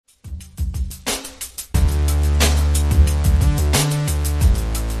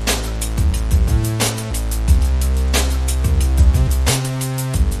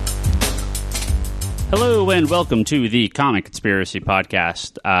Hello and welcome to the Comic Conspiracy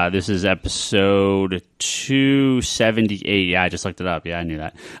Podcast. This is episode 278. Yeah, I just looked it up. Yeah, I knew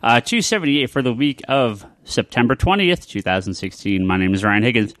that. 278 for the week of September 20th, 2016. My name is Ryan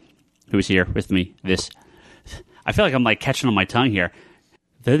Higgins, who is here with me I feel like I'm like catching on my tongue here.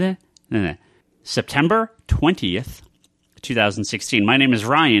 September 20th, 2016. My name is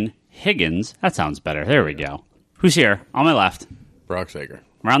Ryan Higgins. That sounds better. There we go. Who's here? On my left. Brock Sager.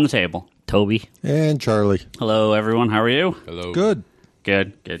 Around the table. Toby. And Charlie. Hello, everyone. How are you? Hello. Good.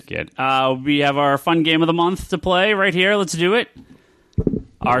 Good. We have our fun game of the month to play right here. Let's do it.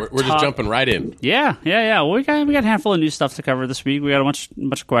 We're just jumping right in. Yeah. Well, we got a handful of new stuff to cover this week. We got a bunch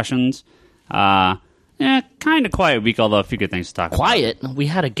of questions. Kind of quiet week, although a few good things to talk about. Quiet? We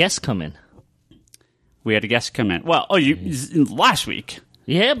had a guest come in. We had a guest come in. Well, last week.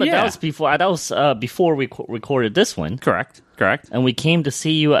 Yeah, but that was before we recorded this one. Correct. And we came to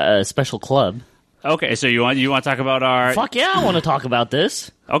see you at a special club. Okay, so you want to talk about our... Fuck yeah, I want to talk about this.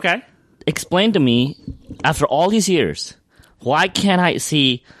 Okay. Explain to me, after all these years, why can't I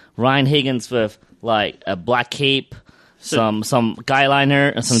see Ryan Higgins with, like, a black cape, some guy liner,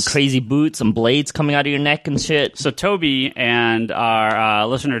 and some crazy boots, some blades coming out of your neck and shit? So Toby and our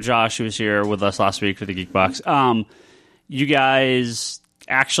listener Josh, who was here with us last week for the Geek Box, you guys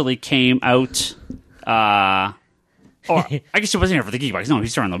actually came out... or I guess he wasn't here for the Geek Box. No,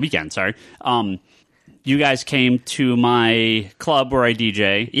 he's here on the weekend. Sorry. You guys came to my club where I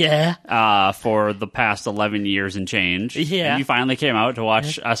DJ. Yeah. For the past 11 years and change. Yeah. And you finally came out to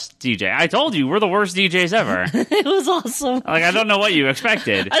watch us DJ. I told you, we're the worst DJs ever. It was awesome. Like, I don't know what you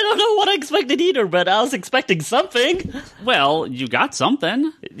expected. I don't know what I expected either, but I was expecting something. Well, you got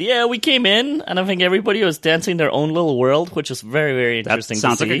something. Yeah, we came in, and I think everybody was dancing their own little world, which is very, very interesting. That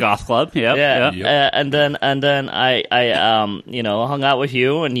sounds to see. like a goth club. Yep. Yeah. And then I hung out with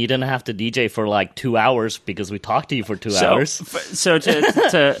you, and you didn't have to DJ for like 2 hours because we talked to you for 2 hours. So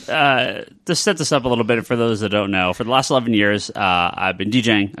to set this up a little bit for those that don't know, for the last 11 years, I've been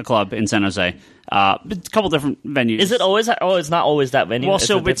DJing a club in San Jose. A couple different venues. Is it always? Oh, it's not always that venue. Well, it's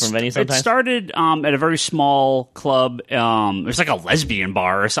so a different venue sometimes. It started at a very small club. It was like a lesbian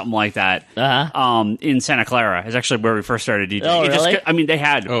bar or something like that. In Santa Clara. It's actually where we first started DJing. Oh, really? They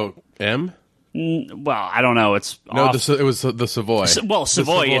had. Oh, M? Well, I don't know. It's it was the Savoy.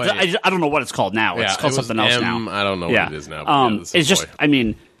 Savoy. I don't know what it's called now. It's called something else now. I don't know what it is now. It's just.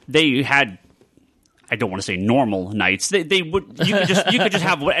 They had. I don't want to say normal nights. They would. You could just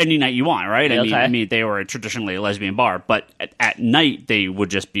have any night you want, right? I mean, they were traditionally a lesbian bar, but at night they would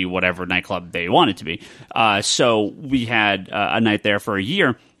just be whatever nightclub they wanted to be. So we had a night there for a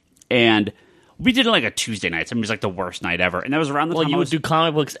year, and we did it like a Tuesday night. It was like the worst night ever, and that was around the time. Well, you would do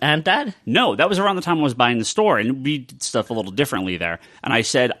comic books and that? No, that was around the time I was buying the store, and we did stuff a little differently there. And I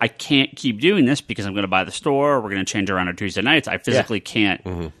said, I can't keep doing this because I'm going to buy the store. We're going to change around our Tuesday nights. I physically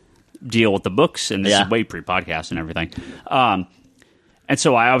can't deal with the books, and this is way pre-podcast and everything. And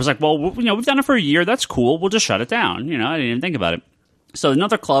so I was like, well, we've done it for a year. That's cool. We'll just shut it down. I didn't even think about it. So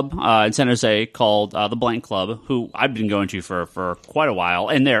another club in San Jose called the Blank Club, who I've been going to for quite a while,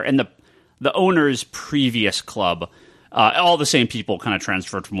 and the owner's previous club, all the same people kind of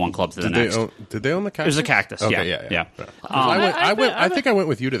transferred from one club to the next. Did they own the Cactus? It was the Cactus, okay, yeah. I think I went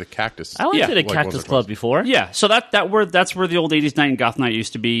with you to the Cactus. I went to the Cactus Club before. Yeah, so that's where the old 80s night and goth night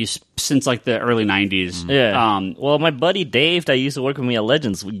used to be since like the early 90s. Yeah. Well, my buddy Dave that used to work with me at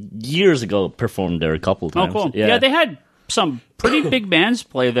Legends years ago performed there a couple of times. Oh, cool. Yeah, they had some pretty big bands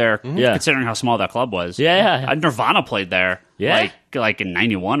play there, Yeah. considering how small that club was. Yeah. Nirvana played there, Yeah. like in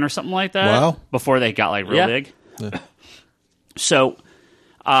 91 or something like that. Wow. Before they got like real big. Yeah. So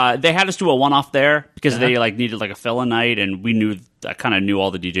they had us do a one-off there because they like needed like a fill-in night, and I kind of knew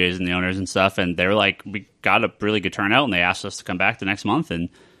all the DJs and the owners and stuff, and they were like, we got a really good turnout, and they asked us to come back the next month, and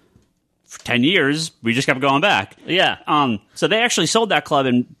for 10 years we just kept going back. Yeah. So they actually sold that club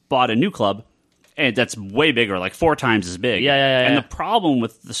and bought a new club, and that's way bigger, like 4 times as big. Yeah. And the problem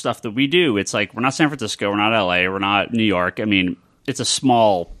with the stuff that we do, it's like we're not San Francisco, we're not LA, we're not New York. I mean, it's a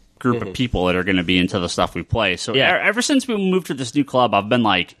small group of people that are going to be into the stuff we play. So ever since we moved to this new club, I've been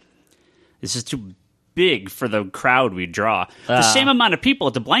like, this is too big for the crowd we draw. The same amount of people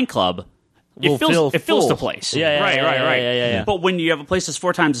at the Blank Club, it fills the place. Right. Yeah. But when you have a place that's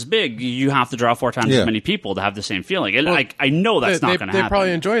 4 times as big, you have to draw 4 times as many people to have the same feeling. And I know that's not going to happen. They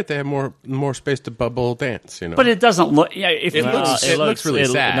probably enjoy it. They have more space to bubble dance, But it doesn't look. Yeah, it looks really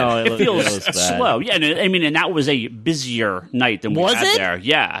sad. No, it feels slow. Yeah, and that was a busier night than we had there.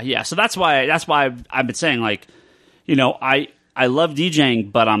 Yeah. So that's why I've been saying, like, I love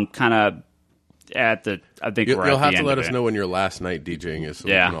DJing, but I'm kind of I think you'll have to let us know when your last night DJing is. So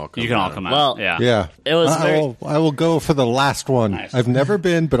we can all come out. Well, yeah. It was. I will go for the last one. Nice. I've never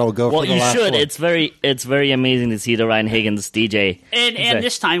been, but I'll go for the last one. Well, you should. It's very amazing to see the Ryan Higgins DJ. And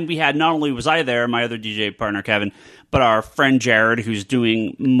this time we had, not only was I there, my other DJ partner Kevin, but our friend Jared, who's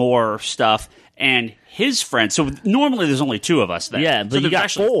doing more stuff, and his friend. So normally there's only 2 of us there. Yeah, but so you got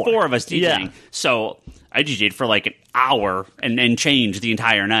actually 4 of us DJing. Yeah. So I DJ'd for like an hour and changed the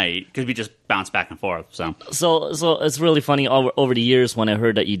entire night because we just bounced back and forth. So it's really funny over the years when I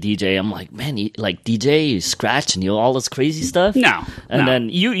heard that you DJ. I'm like, man, you like DJ, you scratch and you all this crazy stuff. No, then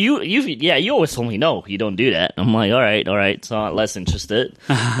you always told me no, you don't do that. I'm like, all right. So I'm less interested.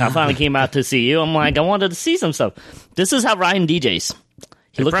 I finally came out to see you. I'm like, I wanted to see some stuff. This is how Ryan DJs.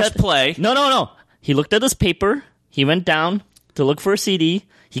 He looked at play. No. He looked at his paper. He went down to look for a CD.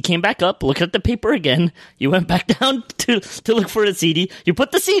 He came back up, looked at the paper again. You went back down to look for the CD. You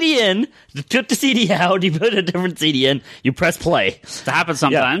put the CD in, took the CD out, you put a different CD in, you press play. That happens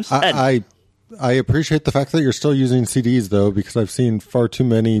sometimes. Yeah. I appreciate the fact that you're still using CDs, though, because I've seen far too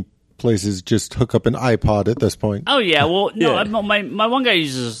many places just hook up an iPod at this point. Oh yeah, well no, my one guy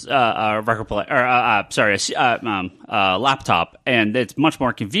uses a record player, or laptop, and it's much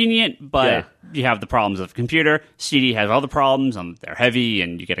more convenient. But you have the problems of the computer. CD has all the problems. They're heavy,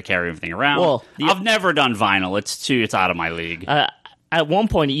 and you got to carry everything around. Well, I've never done vinyl. It's out of my league. At one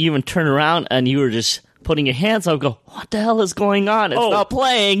point, you even turn around and you were just putting your hands up, go, what the hell is going on? It's not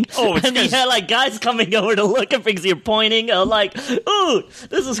playing. And you had like guys coming over to look at things. You're pointing. I'm like, ooh,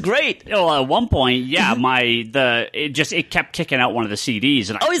 this is great. At one point, it kept kicking out one of the CDs.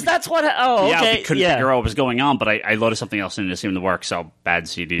 And that's what? Okay. I couldn't figure out what was going on, but I loaded something else and it seemed to work. So bad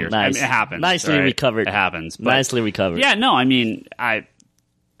CD. Nice. I mean, it happens. Nicely recovered. It happens. But, nicely recovered. Yeah. No. I mean,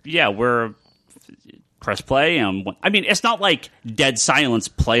 we're. Press play. It's not like dead silence.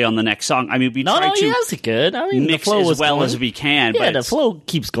 Play on the next song. I mean, we try to that's good. I mean, mix the flow as well going. As we can. Yeah, but the flow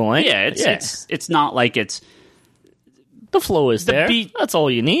keeps going. Yeah, it's not like it's the flow is there. Beat, that's all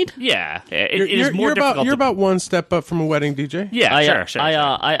you need. Yeah, it is more difficult. You're about one step up from a wedding DJ. Yeah, sure.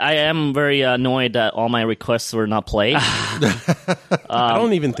 I am very annoyed that all my requests were not played. I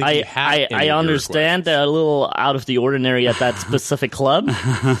don't even think you had any I understand they're a little out of the ordinary at that specific club.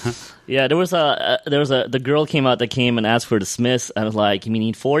 Yeah, there was the girl came out that came and asked for the Smiths, and I was like, "You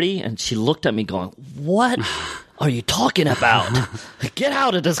need 40?" And she looked at me going, "What are you talking about? Get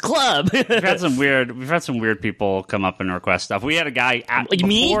out of this club!" We've had some weird people come up and request stuff. We had a guy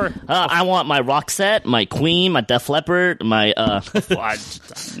me. I want my Roxette, my Queen, my Def Leppard, my. I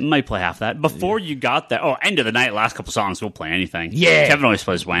might play half that before you got there. Oh, end of the night, last couple songs, we'll play anything. Yeah, Kevin always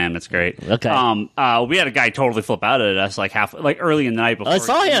plays Wham. It's great. Okay. We had a guy totally flip out at us like early in the night before. I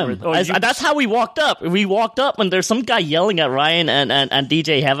saw him. That's how we walked up. We walked up and there's some guy yelling at Ryan and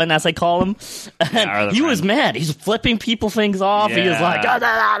DJ Heaven, as I call him. And he was mad. He's flipping people things off. Yeah. He was like,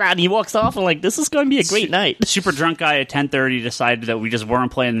 and he walks off and like, this is going to be a great night. Super drunk guy at 10:30 decided that we just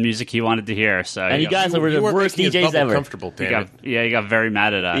weren't playing the music he wanted to hear. So and you guys were the worst DJs ever. Comfortable, he got very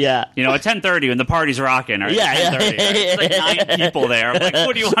mad at us. Yeah, at 10:30 when the party's rocking. Or at 10:30, there's like 9 people there. I'm like,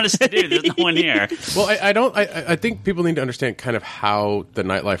 what do you want us to do? There's no one here. Well, I think people need to understand kind of how the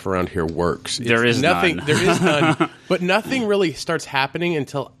nightlife around here works. There is nothing. None. There is none. But nothing really starts happening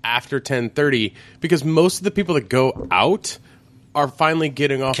until after 10:30 because most of the people that go out are finally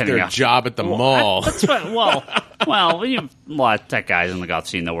getting off their job at the mall. That's right. Well, you have a lot of tech guys in the golf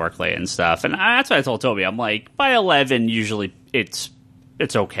scene that work late and stuff, and that's what I told Toby. I'm like, by 11, usually it's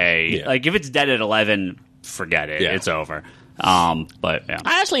okay. Yeah. Like if it's dead at 11, forget it. Yeah. It's over. But yeah.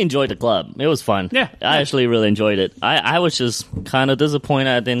 I actually enjoyed the club. It was fun. Yeah. I actually really enjoyed it. I was just kind of disappointed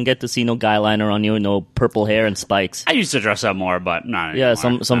I didn't get to see no guy liner on you, no purple hair and spikes. I used to dress up more, but not anymore.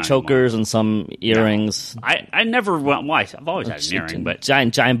 Yeah, some chokers and some earrings. No. I never went. Why? I've always had an earring, but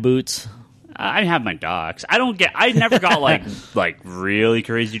giant boots. I have my dogs. I never got like really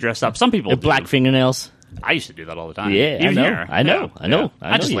crazy dressed up. Some people black fingernails. I used to do that all the time. Yeah, even I know.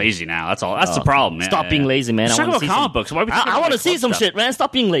 I'm just lazy now. That's all. That's the problem, man. Stop being lazy, man. Let's talk about comic books. Why I want to see some shit, man.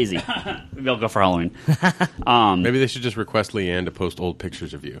 Stop being lazy. Maybe I'll go for Halloween. Maybe they should just request Leanne to post old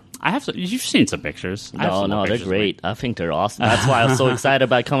pictures of you. You've seen some pictures. No, they're great. I think they're awesome. That's why I was so excited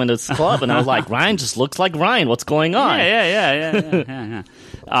about coming to this club, and I was like, Ryan just looks like Ryan. What's going on? Yeah.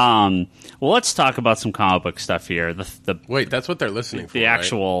 Well, let's talk about some comic book stuff here. Wait, that's what they're listening for. The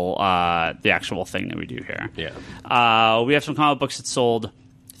actual thing that we do here. Yeah. We have some comic books that sold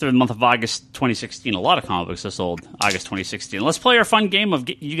through the month of August 2016. A lot of comic books that sold August 2016. Let's play our fun game of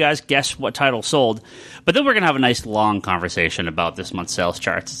you guys guess what title sold. But then we're going to have a nice long conversation about this month's sales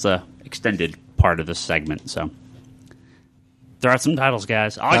charts. It's an extended part of this segment. So there are some titles,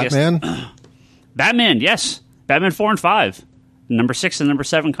 guys. August. Batman? Batman, yes. Batman 4 and 5. Number 6 and number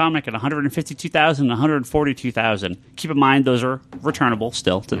 7 comic at $152,000 and $142,000. Keep in mind, those are returnable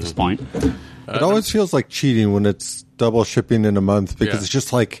still to this point. It always feels like cheating when it's double shipping in a month because it's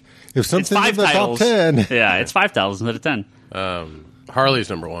just like, if something's in the top 10. Yeah, it's 5 titles instead of 10. Harley's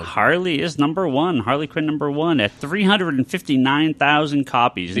number 1. Harley is number 1. Harley Quinn number 1 at 359,000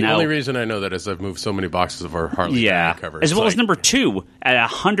 copies. The only reason I know that is I've moved so many boxes of our Harley covers. As well as number 2 at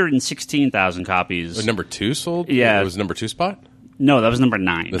 116,000 copies. Was number 2 sold? Yeah. It was number 2 spot? No, that was number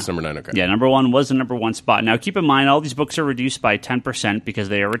 9. That's number 9, okay. Yeah, number 1 was the number 1 spot. Now, keep in mind, all these books are reduced by 10% because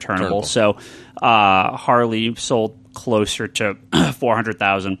they are returnable. So, Harley sold closer to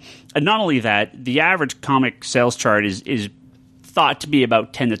 400,000. And not only that, the average comic sales chart is thought to be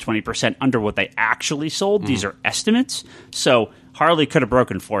about 10 to 20% under what they actually sold. These are estimates. So, Harley could have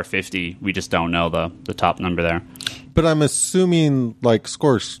broken 450. We just don't know the top number there. But I'm assuming like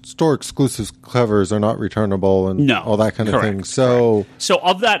store exclusive covers are not returnable and all that kind of thing. So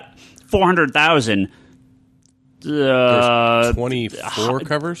of that 400,000, there's 24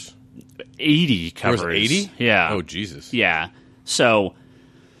 covers? 80 covers. There was 80? Yeah. Oh, Jesus. Yeah. So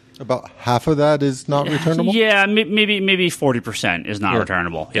about half of that is not returnable? Yeah, maybe 40% is not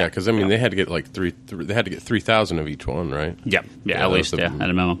returnable. Yeah, because I mean they had to get like they had to get 3,000 of each one, right? Yeah, at least at a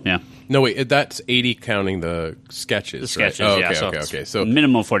minimum. Yeah. No, wait, that's 80 counting the sketches. The sketches, right? Okay. So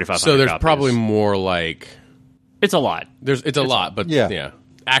minimum 4,500. So there's copies. probably more like it's a lot. It's a lot, but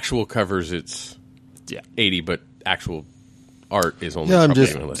actual covers it's 80, but actual art is only. Yeah, I'm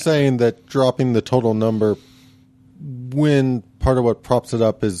just saying that dropping the total number when part of what props it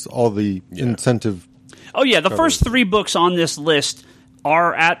up is all the incentive. Oh yeah, the first 3 books on this list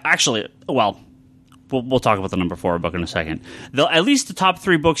are We'll talk about the number 4 book in a second. At least the top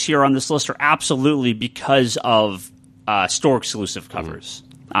 3 books here on this list are absolutely because of store exclusive covers.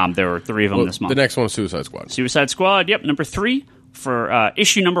 There were 3 of them this month. The next one is Suicide Squad. Suicide Squad, yep, number 3 for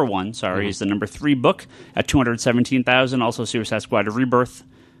issue number 1. Sorry, is the number 3 book at $217,000. Also, Suicide Squad Rebirth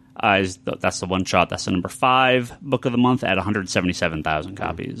that's the one shot. That's the number 5 book of the month at 177,000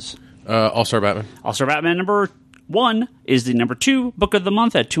 copies. All-Star Batman. All-Star Batman number 1 is the number 2 book of the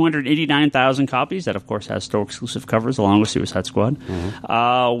month at 289,000 copies. That, of course, has store exclusive covers along with Suicide Squad.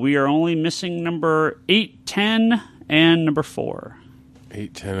 We are only missing number 8, 10, and number 4.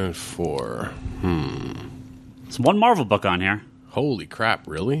 8, 10, and 4. It's one Marvel book on here. Holy crap!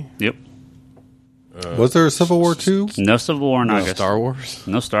 Really? Yep. Was there a Civil War 2? No Civil War in August. Star Wars?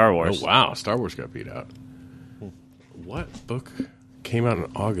 No Star Wars. Oh, wow. Star Wars got beat out. What book came out in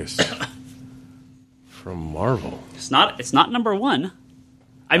August from Marvel? It's not number 1.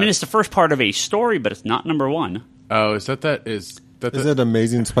 I mean, it's the first part of a story, but it's not number 1. Oh, is that Is it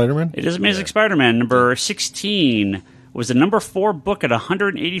Amazing Spider-Man? It is Amazing Spider-Man. Number 16 was the number 4 book at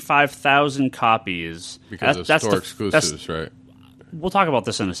 185,000 copies. Because of store exclusives, right? We'll talk about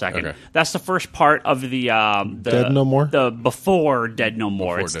this in a second. Okay. That's the first part of the Dead No More? The before Dead No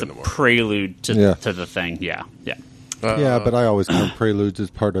More. It's the prelude to the thing. Yeah. But I always count preludes as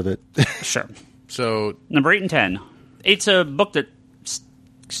part of it. Sure. So number 8 and 10. 8's a book that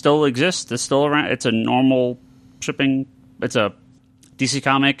still exists. It's still around. It's a normal shipping. It's a DC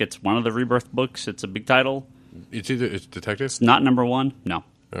comic. It's one of the Rebirth books. It's a big title. It's Detective? It's not number 1. No.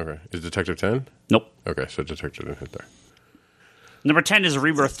 Okay. Is Detective 10? Nope. Okay, so Detective didn't hit there. Number 10 is a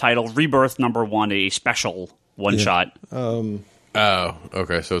Rebirth title. Rebirth number 1, a special one-shot. Oh,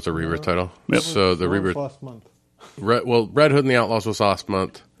 okay, so it's a Rebirth title. Yep. So the Rebirth... last month. Red Hood and the Outlaws was last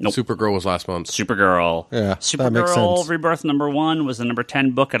month. Nope. Supergirl was last month. Supergirl. Yeah, that makes Supergirl sense. Rebirth number 1 was the number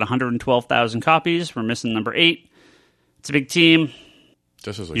 10 book at 112,000 copies. We're missing number 8. It's a big team.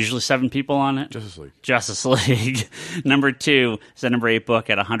 Justice League. Usually 7 people on it. Justice League. Number 2 is the number 8 book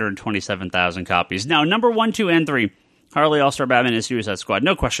at 127,000 copies. Now, number 1, 2, and 3, Harley, All-Star Batman, and Suicide Squad.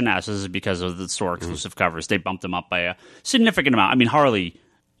 No question asked. This is because of the store exclusive covers. They bumped them up by a significant amount. I mean, Harley,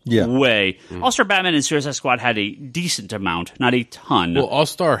 way. All-Star Batman and Suicide Squad had a decent amount, not a ton. Well,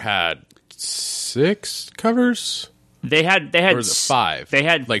 All-Star had 6 covers? They had or was it 5? They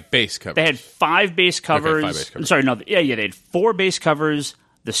had like base covers. They had 5 base covers. Okay, 5 base covers. Sorry, no, they had 4 base covers,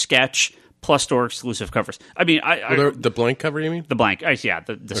 the sketch, plus store exclusive covers. I mean, the blank cover, you mean? The blank, the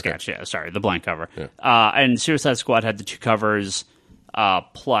sketch. Yeah, sorry, the blank cover. Yeah. And Suicide Squad had the 2 covers.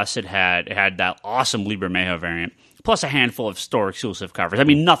 Plus, it had that awesome Libre Mejo variant. Plus a handful of store exclusive covers. I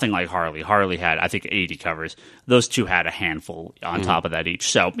mean, nothing like Harley. Harley had, I think, 80 covers. Those 2 had a handful on top of that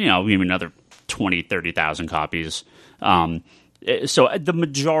each. So, maybe another 20, 30,000 copies. So the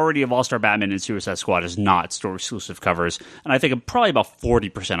majority of All-Star Batman and Suicide Squad is not store exclusive covers, and I think probably about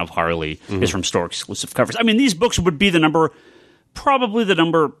 40% of Harley is from store exclusive covers. I mean, these books would be probably the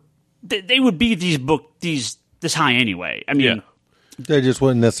number they would be this high anyway. I mean, they just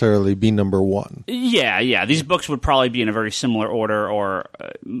wouldn't necessarily be number one. Yeah. These books would probably be in a very similar order, or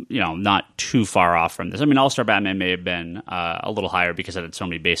not too far off from this. I mean, All-Star Batman may have been a little higher because it had so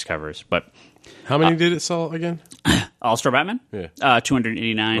many base covers, but how many did it sell again? All-Star Batman? Yeah.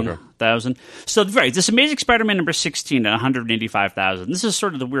 289,000. So, this Amazing Spider-Man number 16 at 185,000. This is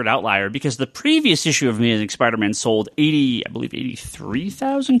sort of the weird outlier because the previous issue of Amazing Spider-Man sold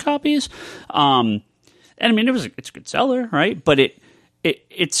 83,000 copies. And I mean, it's a good seller, right? But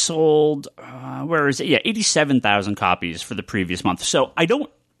it sold, 87,000 copies for the previous month. So I don't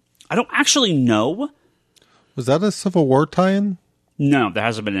actually know. Was that a Civil War tie-in? No, there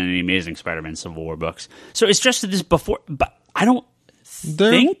hasn't been any Amazing Spider-Man Civil War books. So it's just this before, but I don't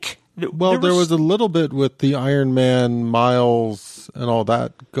think. There was a little bit with the Iron Man, Miles, and all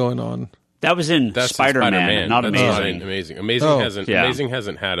that going on. That was in Spider-Man, not Amazing. Amazing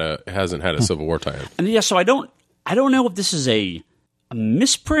hasn't had a Civil War tie-in. And so I don't know if this is a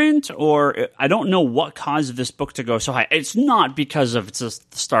misprint, or I don't know what caused this book to go so high. It's not because of the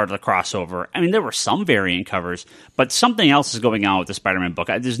start of the crossover. I mean, there were some variant covers, but something else is going on with the Spider-Man book.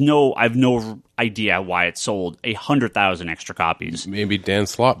 I have no idea why it sold 100,000 extra copies. Maybe Dan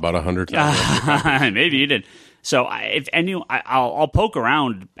Slott bought 100,000. Maybe he did. So I'll poke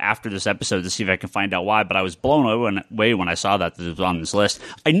around after this episode to see if I can find out why. But I was blown away when I saw that it was on this list.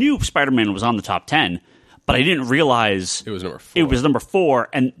 I knew Spider-Man was on the top 10. But I didn't realize it was number 4. It was number 4,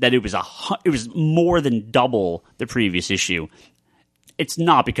 and that it was more than double the previous issue. It's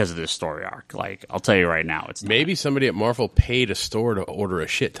not because of this story arc. Like, I'll tell you right now, it's not. Maybe somebody at Marvel paid a store to order a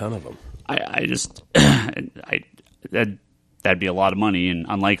shit ton of them. That'd be a lot of money and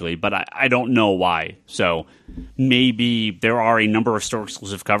unlikely, but I don't know why. So maybe there are a number of store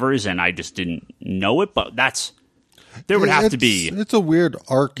exclusive covers, and I just didn't know it. But there would have to be. It's a weird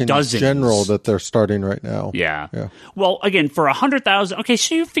arc in general that they're starting right now. Yeah. Well, again, for 100,000, okay,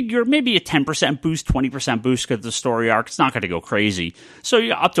 so you figure maybe a 10% boost, 20% boost because of the story arc. It's not going to go crazy. So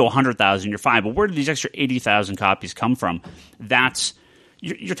you're up to 100,000, you're fine. But where did these extra 80,000 copies come from?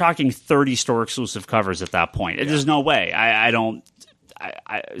 You're talking 30 store exclusive covers at that point. Yeah. There's no way.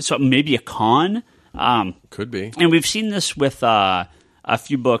 So maybe a con. Could be. And we've seen this with a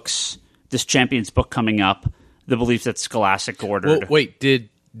few books. This Champions book coming up. The belief that Scholastic ordered. Well, wait,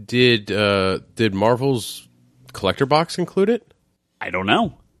 did Marvel's collector box include it? I don't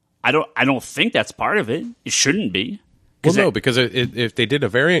know. I don't think that's part of it. It shouldn't be. Well, because if they did a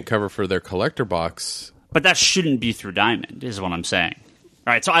variant cover for their collector box, but that shouldn't be through Diamond, is what I'm saying.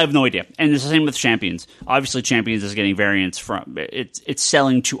 All right, so I have no idea. And it's the same with Champions. Obviously, Champions is getting variants from it's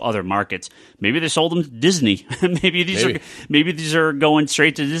selling to other markets. Maybe they sold them to Disney. maybe these are going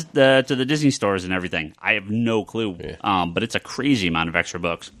straight to the Disney stores and everything. I have no clue. Yeah. But it's a crazy amount of extra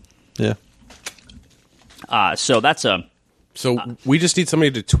books. Yeah. So we just need somebody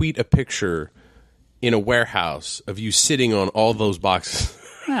to tweet a picture in a warehouse of you sitting on all those boxes.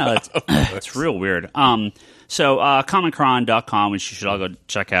 Yeah, that's real weird. So comichron.com, which you should all go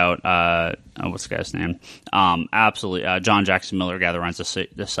check out. What's the guy's name? Absolutely. John Jackson Miller guy that runs the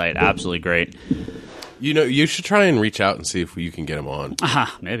site. Absolutely great. You should try and reach out and see if you can get him on.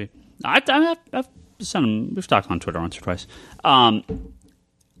 Maybe. I've sent him. We've talked on Twitter once or twice.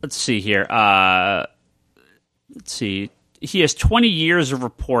 Let's see here. Let's see. He has 20 years of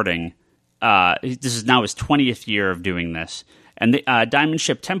reporting. This is now his 20th year of doing this. And Diamond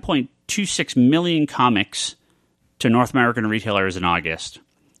shipped 10.26 million comics to North American retailers in August.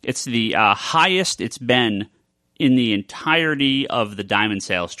 It's the highest it's been in the entirety of the Diamond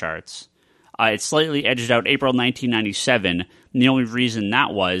sales charts. It slightly edged out April 1997. And the only reason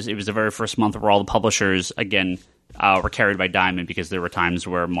that was, it was the very first month where all the publishers, again, were carried by Diamond because there were times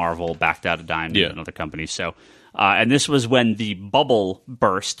where Marvel backed out of Diamond and other companies. So, and this was when the bubble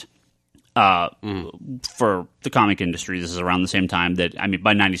burst for the comic industry. This is around the same time that,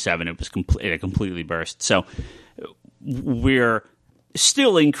 by 97, it completely burst. So we're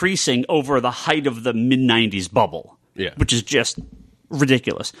still increasing over the height of the mid-90s bubble, which is just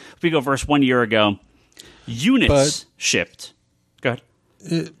ridiculous. If we go first 1 year ago, units shipped. Go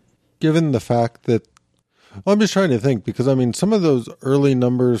ahead. Given the fact that, I'm just trying to think, because some of those early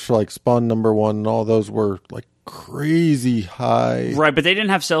numbers for like Spawn #1 and all those were like crazy high, right? But they didn't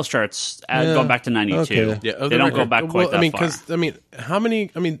have sales charts going back to 92. Okay. Yeah, they don't go back quite that far. Because how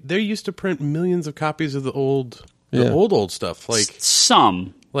many? They used to print millions of copies of the old stuff. Like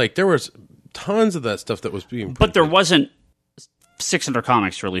some, like there was tons of that stuff that was being printed. But there wasn't 600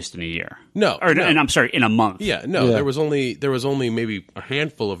 comics released in a year. No, and I'm sorry, in a month. Yeah, no, there was only maybe a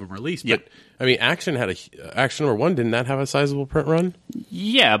handful of them released. Yep. But I mean, Action number 1, didn't that have a sizable print run?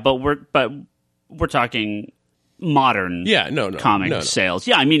 Yeah, but we're talking modern comic sales.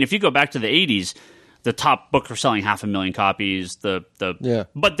 Yeah, I mean, if you go back to the 80s, the top books were selling 500,000 copies.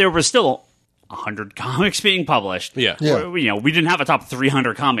 But there was still 100 comics being published. Yeah. We didn't have a top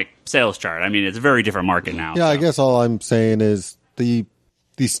 300 comic sales chart. I mean, it's a very different market now. Yeah, so. I guess all I'm saying is the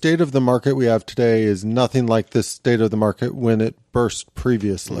state of the market we have today is nothing like the state of the market when it burst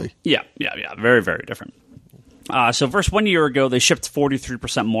previously. Yeah. Very, very different. So versus 1 year ago, they shipped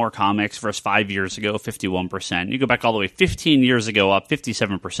 43% more comics versus 5 years ago, 51%. You go back all the way 15 years ago, up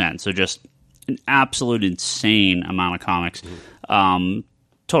 57%. So just an absolute insane amount of comics.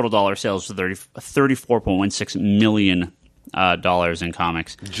 Total dollar sales was $34.16 million in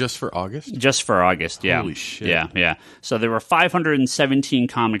comics. Just for August? Just for August, yeah. Holy shit. Yeah. So there were 517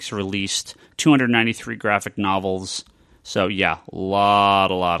 comics released, 293 graphic novels. So, yeah, a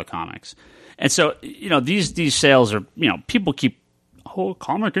lot of comics. And so, these sales are, people keep,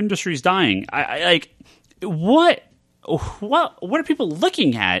 comic industry's dying. I like, what are people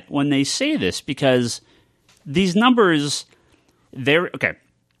looking at when they say this? Because these numbers, okay.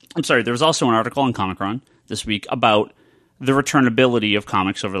 I'm sorry, there was also an article on Comic-Con this week about the returnability of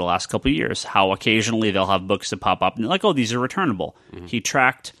comics over the last couple of years, how occasionally they'll have books that pop up and they're like, oh, these are returnable. Mm-hmm. He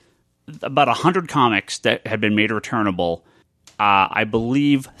tracked about 100 comics that had been made returnable. I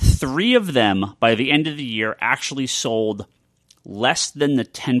believe 3 of them, by the end of the year, actually sold less than the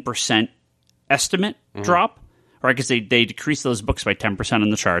 10% estimate drop, right? Because they decreased those books by 10% in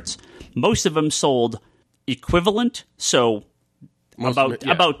the charts. Most of them sold equivalent, so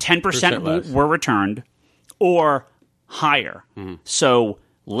about 10% were returned, or higher. Mm-hmm. So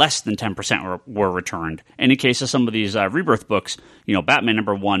less than 10% were returned. And in case of some of these Rebirth books, Batman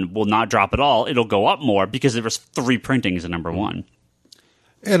number 1 will not drop at all. It'll go up more because there was 3 printings of number 1.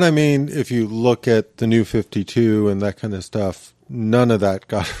 And I mean, if you look at the New 52 and that kind of stuff, none of that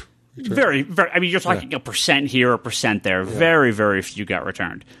got returned. Very, very. I mean, you're talking a percent here, a percent there. Yeah. Very, very few got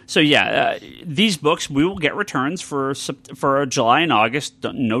returned. So these books we will get returns for July and August,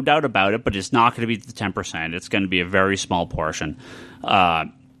 no doubt about it. But it's not going to be the 10%. It's going to be a very small portion.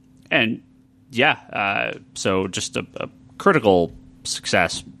 So just a critical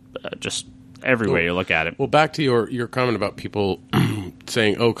success, just every way you look at it. Well, back to your comment about people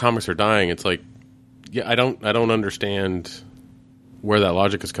saying, "Oh, comics are dying." It's like, yeah, I don't understand where that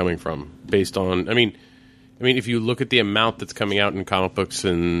logic is coming from. Based on, I mean, if you look at the amount that's coming out in comic books,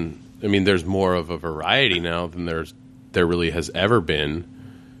 and I mean, there's more of a variety now than there really has ever been.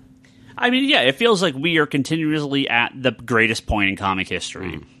 I mean, yeah, it feels like we are continuously at the greatest point in comic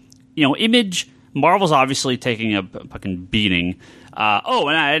history. Image, Marvel's obviously taking a fucking beating.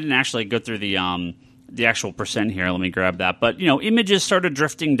 And I didn't actually go through the actual percent here. Let me grab that. But, Images started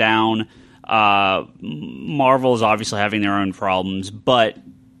drifting down. Marvel is obviously having their own problems, but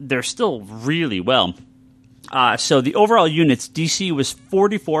they're still really well. So the overall units, DC was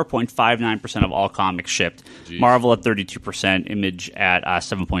 44.59% of all comics shipped. Jeez. Marvel at 32%, Image at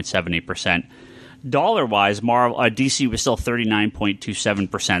 7.78%. Dollar-wise, DC was still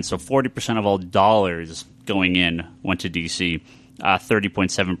 39.27%, so 40% of all dollars going in went to DC,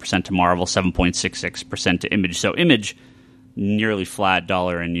 30.7% to Marvel, 7.66% to Image. So Image, nearly flat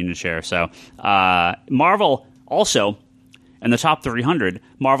dollar in unit share. So Marvel also, in the top 300,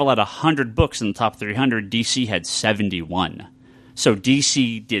 Marvel had 100 books in the top 300. DC had 71. So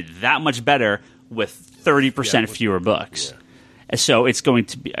DC did that much better with 30% fewer books. Yeah. And so it's going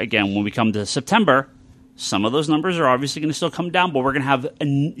to be, again, when we come to September, some of those numbers are obviously going to still come down, but we're going to have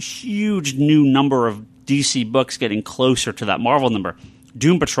a huge new number of DC books getting closer to that Marvel number.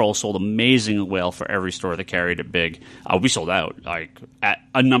 Doom Patrol sold amazingly well for every store that carried it big. We sold out at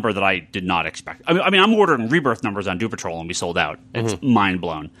a number that I did not expect. I mean, I'm ordering Rebirth numbers on Doom Patrol and we sold out. It's mind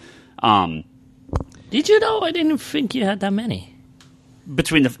blown. Did you know? I didn't think you had that many.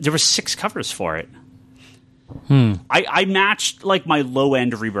 There were 6 covers for it. I matched my low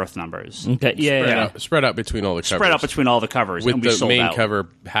end Rebirth numbers. Okay, spread out between all the covers. Spread out between all the covers, with and we the sold main out. cover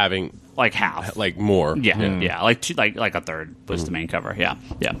having half, more. Yeah, like a third was the main cover. Yeah.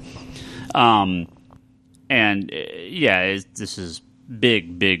 This is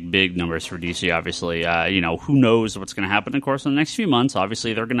big numbers for DC. Obviously, who knows what's going to happen? Of course, in the next few months,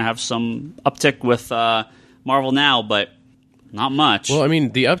 obviously they're going to have some uptick with Marvel Now, but not much. Well, I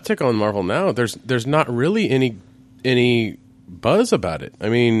mean, the uptick on Marvel Now, there's not really any buzz about it. I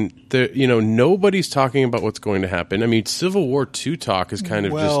mean, nobody's talking about what's going to happen. I mean, Civil War 2 talk has kind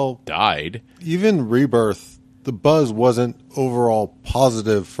of just died. Even Rebirth the buzz wasn't overall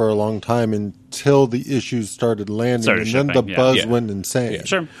positive for a long time until the issues started landing, and then the buzz went insane. Yeah.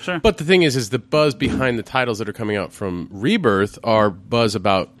 Sure. But the thing is the buzz behind the titles that are coming out from Rebirth are buzz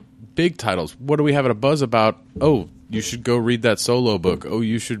about big titles. What do we have a buzz about? Oh, you should go read that solo book. Oh,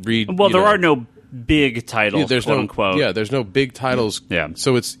 you should read. Well, there are no big titles, quote unquote. Yeah, there's no big titles. Yeah.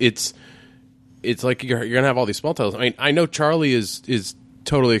 So it's like you're gonna have all these small titles. I mean, I know Charlie is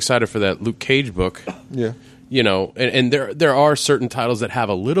totally excited for that Luke Cage book. Yeah. You know, and there are certain titles that have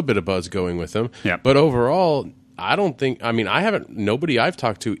a little bit of buzz going with them. Yeah. But overall, I don't think. I mean, nobody I've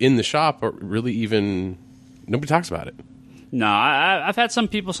talked to in the shop or really even nobody talks about it. No, I've had some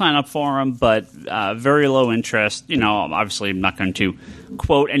people sign up for them, but very low interest. You know, obviously, I'm not going to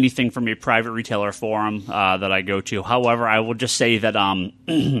quote anything from a private retailer forum that I go to. However, I will just say that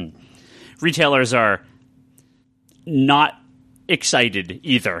retailers are not excited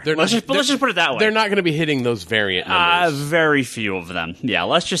either. Let's just put it that way. They're not going to be hitting those variant numbers. Very few of them. Yeah,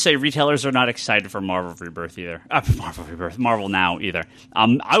 let's just say retailers are not excited for Marvel Rebirth either. Marvel Now either.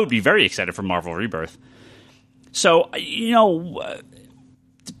 I would be very excited for Marvel Rebirth. So, you know,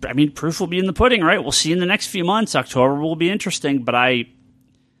 I mean, proof will be in the pudding, right? We'll see in the next few months. October will be interesting, but I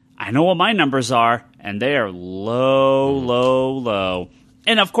know what my numbers are, and they are low.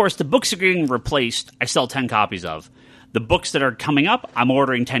 And, of course, the books are getting replaced. I sell 10 copies of. The books that are coming up, I'm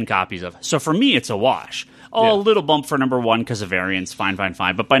ordering 10 copies of. So for me, it's a wash. A little bump for number 1 because of variants, fine.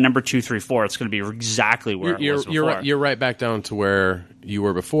 But by number 2, 3, 4, it's going to be exactly where it was before. You're right back down to where you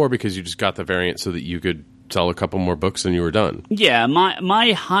were before because you just got the variant so that you could sell a couple more books and you were done. Yeah,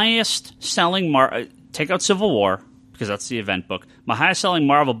 my highest selling take out Civil War because that's the event book. My highest selling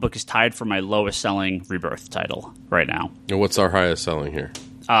Marvel book is tied for my lowest selling Rebirth title right now. And what's our highest selling here?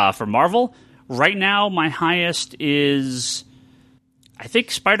 For Marvel, right now my highest is, I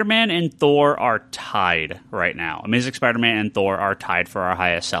think Spider-Man and Thor are tied right now. Amazing Spider-Man and Thor are tied for our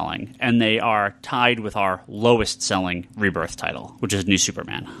highest selling, and they are tied with our lowest selling Rebirth title, which is New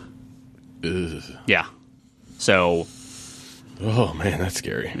Superman. Ugh. Yeah. So, oh man, that's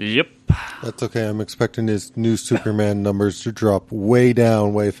scary. Yep. That's okay. I'm expecting his new Superman numbers to drop way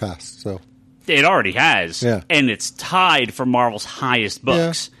down, way fast. So it already has, yeah, and it's tied for Marvel's highest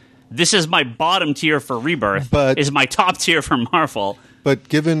books. Yeah. This is my bottom tier for Rebirth. But is my top tier for Marvel. But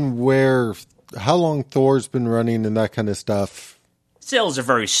given how long Thor's been running and that kind of stuff, sales are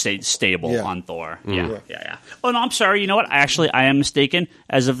very stable on Thor. Yeah. Oh, no, I'm sorry. You know what? I am mistaken.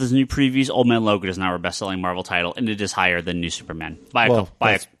 As of the new previews, Old Man Logan is now our best-selling Marvel title, and it is higher than New Superman.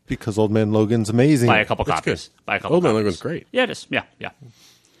 Because Old Man Logan's amazing. By a couple copies. Old Man Logan's great. Yeah, it is. Yeah.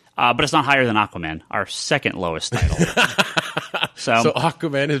 But it's not higher than Aquaman, our second lowest title. So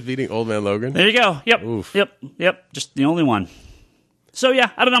Aquaman is beating Old Man Logan? There you go. Yep. Oof. Yep. Just the only one. So,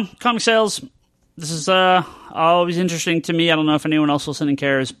 yeah, I don't know. Comic sales... This is always interesting to me. I don't know if anyone else listening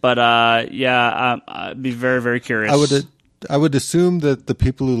cares, but I'd be very, very curious. I would assume that the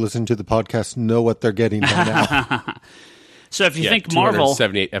people who listen to the podcast know what they're getting by now. So if you think Marvel...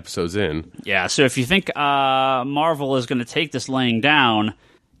 278 episodes in. Yeah, so if you think Marvel is going to take this laying down,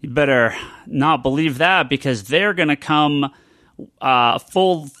 you better not believe that because they're going to come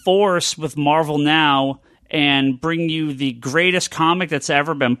full force with Marvel Now and bring you the greatest comic that's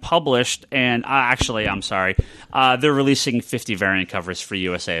ever been published. And I'm sorry. They're releasing 50 variant covers for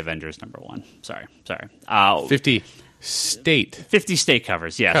USAvengers #1. Sorry. 50 state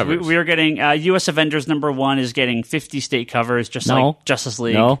covers, yes. We are getting USAvengers #1 is getting 50 state covers, just like Justice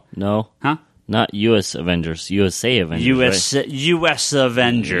League. No. Huh? Not US Avengers, USAvengers.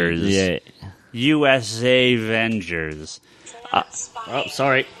 USAvengers. Yeah. USAvengers.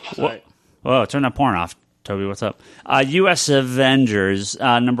 Sorry. Whoa, turn that porn off. Toby, what's up? USAvengers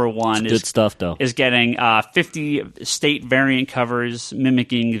 #1 good stuff, though. Is getting 50 state variant covers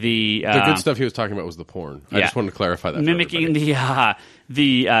mimicking the good stuff he was talking about was the porn. I just wanted to clarify that. Mimicking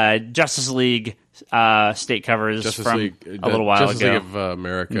the Justice League state covers from a little while ago. Justice League of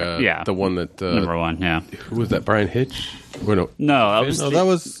America, the one that #1, yeah. Who was that? Brian Hitch? No, that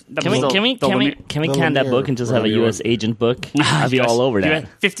was. Can we can that book and just have a U.S. agent book? I'd be all over that.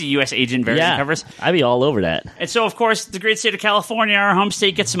 50 U.S. agent variant covers. I'd be all over that. And so, of course, the great state of California, our home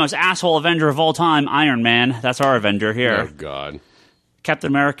state, gets the most asshole Avenger of all time, Iron Man. That's our Avenger here. Oh God.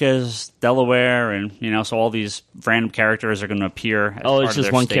 Captain America is Delaware, and so all these random characters are going to appear. It's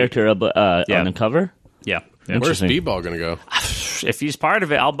just one character on the cover. Yeah. Where's Speedball going to go? If he's part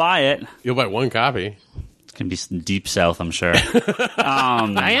of it, I'll buy it. You'll buy one copy. It's going to be some deep south, I'm sure.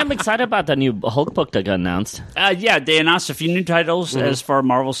 I am excited about the new Hulk book that got announced. They announced a few new titles as far as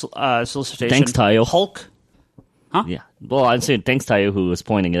Marvel solicitation. Thanks, Tayo. Hulk. Huh? Yeah. Well, I'm saying thanks to you who was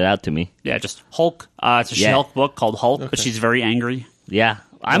pointing it out to me. Yeah, just Hulk. It's a She-Hulk book called Hulk, but she's very angry. Yeah,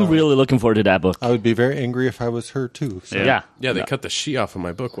 I'm really looking forward to that book. I would be very angry if I was her too. So. Yeah. Yeah, they cut the she off of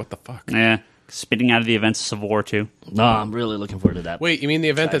my book. What the fuck? Yeah, spitting out of the events of Civil War too. No, I'm really looking forward to that. Wait, you mean the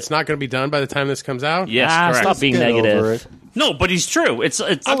event that's not going to be done by the time this comes out? Yes, correct. Stop being Get over negative. it. No, but he's true. It's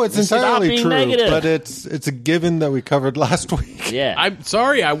entirely being true, negative. but it's a given that we covered last week. Yeah. I'm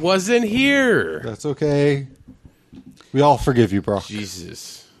sorry, I wasn't here. That's okay. We all forgive you, bro.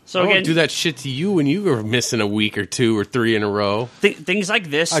 Jesus. So I again, won't do that shit to you when you were missing a week or 2 or 3 in a row. things like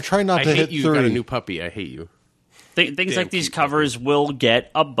this. I try not I to hate hit you. You got a 3. new puppy. I hate you. Things Damn like these cute covers will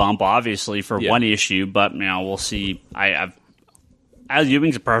get a bump, obviously, for one issue, but we'll see. Al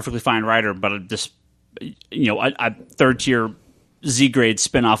Ewing's a perfectly fine writer, but this, a third tier Z grade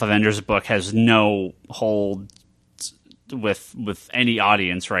spin-off Avengers book has no hold with any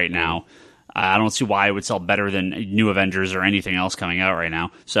audience right now. I don't see why it would sell better than New Avengers or anything else coming out right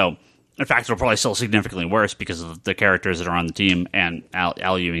now. So, in fact, it'll probably sell significantly worse because of the characters that are on the team, and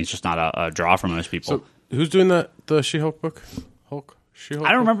Al Ewing's just not a draw for most people. So, who's doing the She-Hulk book? She-Hulk?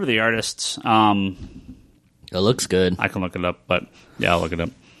 I don't remember the artists. It looks good. I can look it up, but yeah, I'll look it up.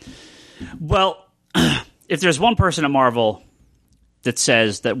 Well, if there's one person at Marvel that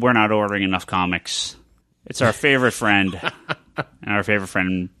says that we're not ordering enough comics, it's our favorite friend, and our favorite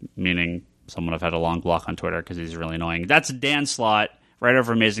friend meaning someone I've had a long block on Twitter because he's really annoying. That's Dan Slott, writer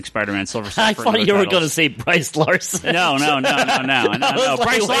for Amazing Spider-Man, Silver Surfer. I thought you were going to say Bryce Larson. No.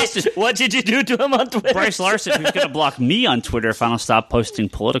 Bryce Larson. What did you do to him on Twitter? Bryce Larson, who's going to block me on Twitter if I don't stop posting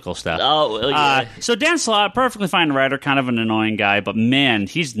political stuff. Oh, well, yeah. So Dan Slott, perfectly fine writer, kind of an annoying guy, but man,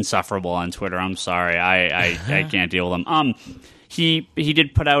 he's insufferable on Twitter. I'm sorry, I can't deal with him. He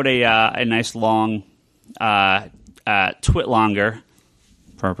did put out a nice long twitlonger,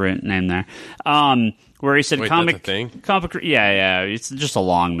 appropriate name there, where he said Wait, comic that's a thing? it's just a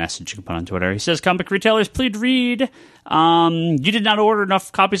long message you can put on Twitter. He says, comic retailers, please read. You did not order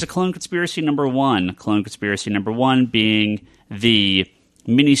enough copies of Clone Conspiracy #1. Clone Conspiracy #1 being the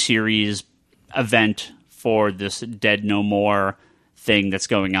miniseries event for this Dead No More thing that's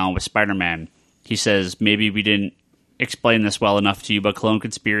going on with Spider-Man. He says, maybe we didn't explain this well enough to you, but Clone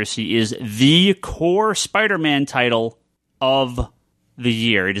Conspiracy is the core Spider-Man title of the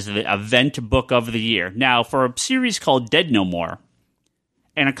year. It is the event book of the year. Now, for a series called Dead No More,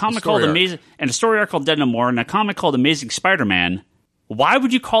 and a comic called Amazing, and a story arc called Dead No More, and a comic called Amazing Spider-Man, why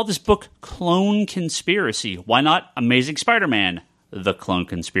would you call this book Clone Conspiracy? Why not Amazing Spider-Man, The Clone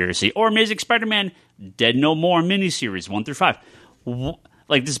Conspiracy, or Amazing Spider-Man Dead No More miniseries 1 through 5?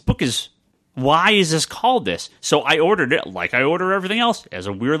 Like, this book is... Why is this called this? So I ordered it, like I order everything else, as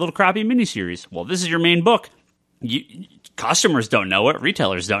a weird little crappy miniseries. Well, this is your main book. Customers don't know it.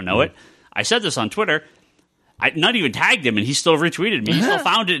 Retailers don't know it. I said this on Twitter. I not even tagged him, and he still retweeted me. He still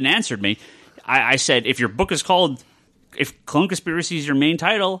found it and answered me. I said, if your book is called... If Clone Conspiracy is your main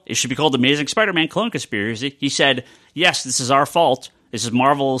title, it should be called Amazing Spider-Man Clone Conspiracy. He said, yes, this is our fault. This is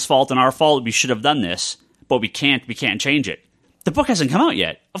Marvel's fault and our fault. We should have done this, but we can't change it. The book hasn't come out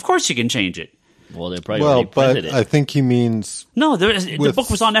yet. Of course you can change it. Well, they probably already printed it. I think he means... No, the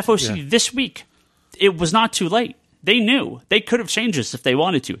book was on FOC this week. It was not too late. They knew. They could have changed this if they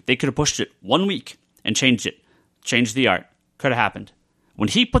wanted to. They could have pushed it 1 week and changed it. Changed the art. Could have happened. When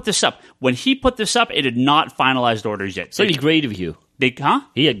he put this up, it had not finalized orders yet. So he agreed with you.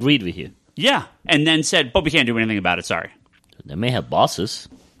 He agreed with you. Yeah, and then said, but we can't do anything about it, sorry. They may have bosses.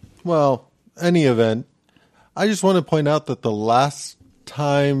 Well, any event, I just want to point out that the last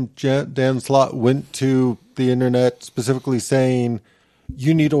time Dan Slott went to the internet specifically saying,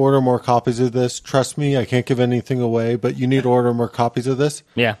 you need to order more copies of this. Trust me, I can't give anything away, but you need to order more copies of this.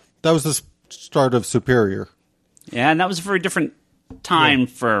 Yeah. That was the start of Superior. Yeah, and that was a very different time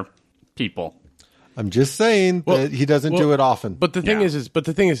for people. I'm just saying that he doesn't do it often. But the thing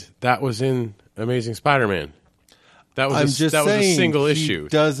is that was in Amazing Spider-Man. That was was a single issue. He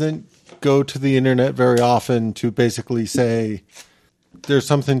doesn't go to the internet very often to basically say there's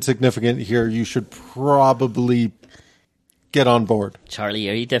something significant here. You should probably get on board. Charlie,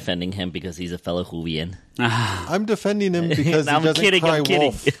 are you defending him because he's a fellow Whovian? I'm defending him because he doesn't cry kidding.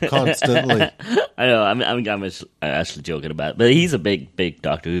 wolf constantly. I know. I'm actually joking about it, but he's a big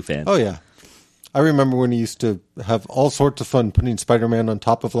Doctor Who fan. Oh yeah, I remember when he used to have all sorts of fun putting Spider-Man on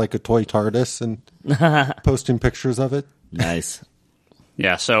top of like a toy TARDIS and posting pictures of it. Nice.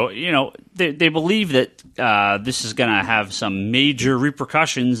 Yeah, so, they believe that this is going to have some major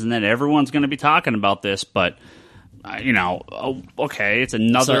repercussions and that everyone's going to be talking about this, but, okay, it's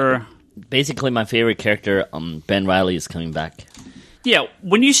another... So, basically, my favorite character, Ben Reilly, is coming back. Yeah,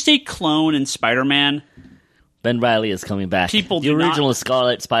 when you say Clone and Spider-Man, Ben Reilly is coming back. People the do original not-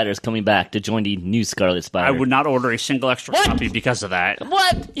 Scarlet Spider is coming back to join the new Scarlet Spider. I would not order a single extra What? copy because of that.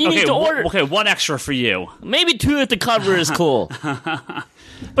 What? You need to order. Okay, one extra for you. Maybe 2 if the cover is cool.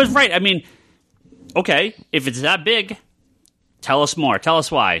 But right, I mean, okay, if it's that big, tell us more. Tell us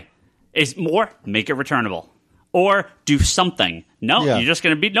why. Is more, make it returnable. Or do something. No, Yeah. you're just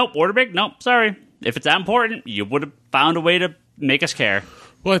going to be, nope, order big. Nope, sorry. If it's that important, you would have found a way to make us care.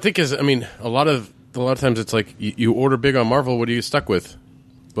 Well, I think a lot of times it's like you order big on Marvel. What are you stuck with?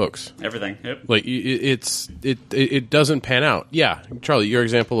 Books. Everything. Yep. Like it doesn't pan out. Yeah, Charlie, your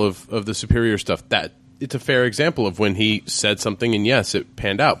example of the Superior stuff, that it's a fair example of when he said something and yes, it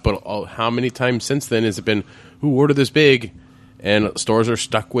panned out. But how many times since then has it been who ordered this big, and stores are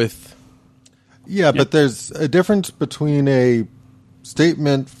stuck with? Yeah, but there's a difference between a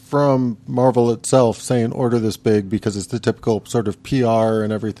statement from Marvel itself saying order this big because it's the typical sort of PR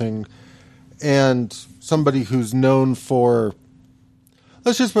and everything, and somebody who's known for,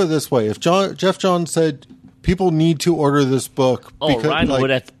 let's just put it this way, if Jeff Johns said people need to order this book because, Ryan would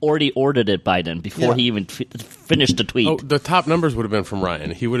have already ordered it by then before he even finished the tweet. Oh, the top numbers would have been from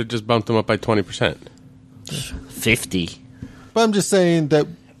Ryan. He would have just bumped them up by 20%. 50. but I'm just saying that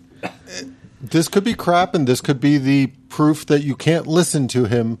this could be crap and this could be the proof that you can't listen to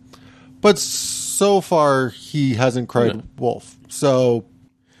him, but so far he hasn't cried wolf, so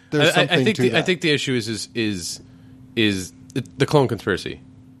there's something to that. I think the issue is the clone conspiracy.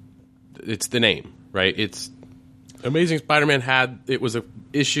 It's the name, right? It's Amazing Spider-Man it was a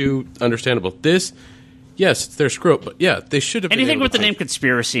issue, understandable. This, yes, it's their screw up, but yeah, they should have. Anything with the name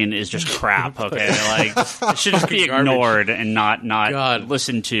conspiracy is just crap. Okay, like it should just be ignored and not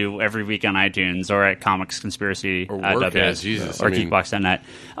listened to every week on iTunes or at Comics Conspiracy Or work as, Jesus, or Geekbox.net.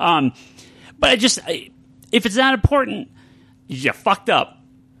 But if it's that important, you fucked up.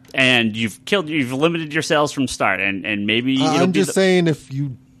 And you've limited your sales from start, and maybe I'm just saying if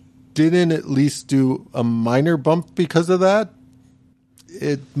you didn't at least do a minor bump because of that,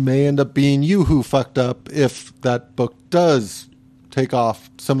 it may end up being you who fucked up if that book does take off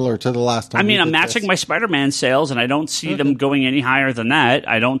similar to the last time. I mean, I'm matching my Spider-Man sales, and I don't see them going any higher than that.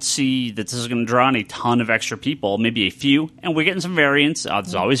 I don't see that this is going to draw in a ton of extra people, maybe a few, and we're getting some variants.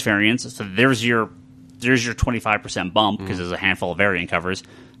 There's always variants, so there's your 25% bump because there's a handful of variant covers.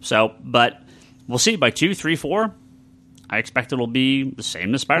 So, but we'll see. By 2, 3, 4, I expect it'll be the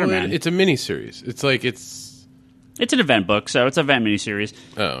same as Spider-Man. Well, it's a mini-series. It's like it's an event book, so it's an event miniseries.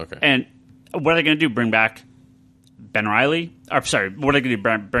 Oh, okay. And what are they going to do? Bring back Ben Reilly? Or, sorry, what are they going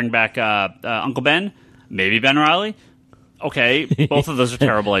to do? Bring back Uncle Ben? Maybe Ben Reilly? Okay, both of those are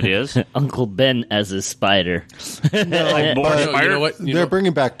terrible ideas. Uncle Ben as a spider. Like more Spider? You know what? They're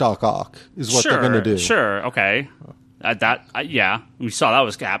bringing back Doc Ock is what they're going to do. Sure, okay. Yeah, we saw that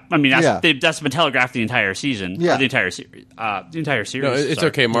was gap. I mean, that's been telegraphed the entire season. Yeah. The entire series. No, it's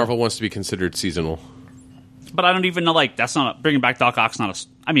okay. Marvel wants to be considered seasonal. But I don't even know, that's not, bringing back Doc Ock's not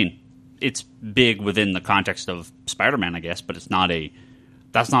I mean, it's big within the context of Spider-Man, I guess, but that's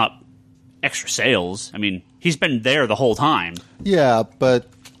not extra sales. I mean, he's been there the whole time. Yeah, but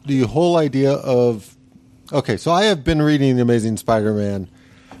the whole idea of, okay, so I have been reading The Amazing Spider-Man,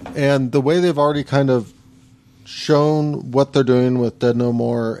 and the way they've already kind of shown what they're doing with Dead No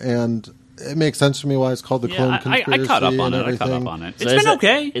More, and it makes sense to me why it's called the Clone Conspiracy. I caught up on it. It's been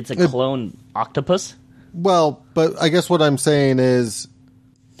okay. It's a clone octopus? Well, but I guess what I'm saying is,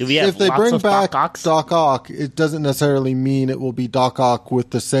 Do we have if they lots bring of back Doc Ocks? Doc Ock, it doesn't necessarily mean it will be Doc Ock with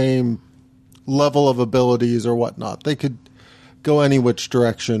the same level of abilities or whatnot. They could go any which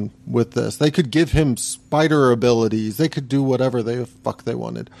direction with this. They could give him spider abilities. They could do whatever the fuck they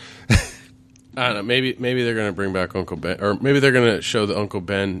wanted. I don't know. Maybe they're going to bring back Uncle Ben, or maybe they're going to show the Uncle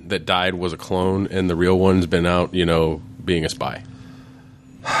Ben that died was a clone, and the real one's been out, being a spy.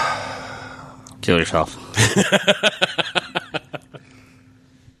 Kill yourself.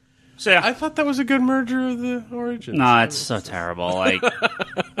 So yeah, I thought that was a good merger of the origins. no, it's so terrible. Like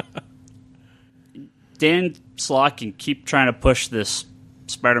Dan Slott can keep trying to push this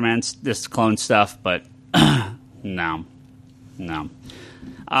Spider-Man, this clone stuff, but no.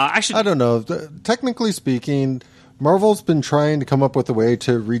 Actually, I don't know. Technically speaking, Marvel's been trying to come up with a way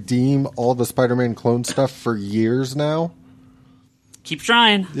to redeem all the Spider-Man clone stuff for years now. keep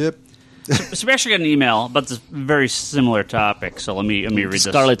trying. Yep. So we actually got an email about this very similar topic. So let me read this.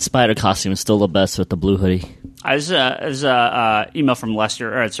 Scarlet Spider costume is still the best with the blue hoodie. There's an email from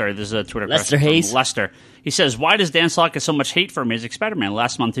Lester. There's a Twitter Lester question Hayes? from Lester. He says, "Why does Dan Slott get so much hate for Amazing Spider-Man?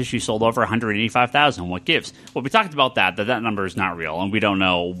 Last month's issue sold over 185,000. What gives?" Well, we talked about that number is not real, and we don't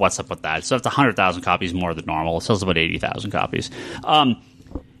know what's up with that. So it's 100,000 copies more than normal. It sells about 80,000 copies.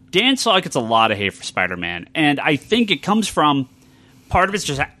 Dan Slott gets a lot of hate for Spider-Man, and I think it comes from part of it's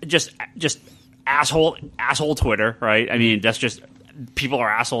just asshole Twitter, right? I mean, that's just people are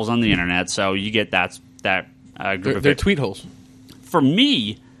assholes on the internet, so you get that group of they're it. tweet holes. For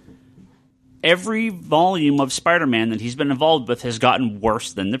me, every volume of Spider-Man that he's been involved with has gotten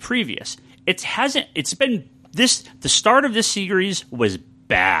worse than the previous. The start of this series was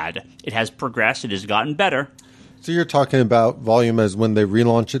bad. It has progressed. It has gotten better. So you're talking about volume as when they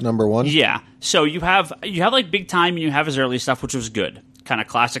relaunch it #1? Yeah. So you have like Big Time and you have his early stuff, which was good. Kind of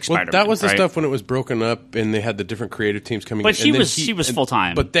classic Spider-Man. That was the right? stuff when it was broken up and they had the different creative teams coming But in. he was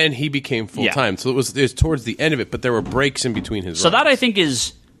full-time. But then he became full-time. So it was towards the end of it, but there were breaks in between his So runs. that, I think,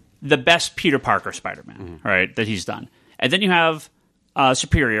 is the best Peter Parker Spider-Man, right, that he's done. And then you have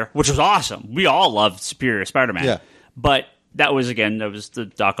Superior, which was awesome. We all loved Superior Spider-Man. Yeah. But that was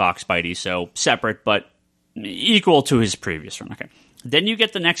the Doc Ock Spidey, so separate, but equal to his previous run. Okay. Then you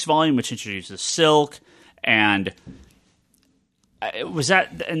get the next volume, which introduces Silk, and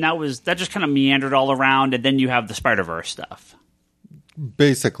that just kind of meandered all around, and then you have the Spider-Verse stuff.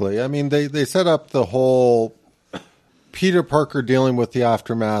 Basically. I mean, they set up the whole Peter Parker dealing with the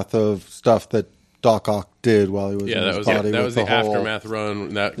aftermath of stuff that Doc Ock did while he was in his body. That was the aftermath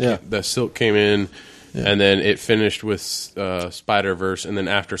run. The Silk came in, and then it finished with Spider-Verse, and then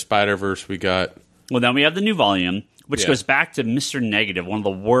after Spider-Verse we got... Well, then we have the new volume, which goes back to Mr. Negative, one of the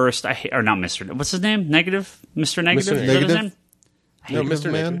worst... or not Mr... What's his name? Negative? Mr. Negative? Mr. Is that his name? No, Mr.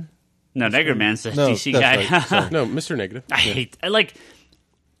 Man? No, Negative Man's the No, DC that's guy. right. Sorry. No, Mr. Negative. I like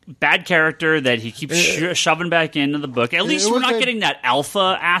bad character that he keeps shoving back into the book. At least we're not getting that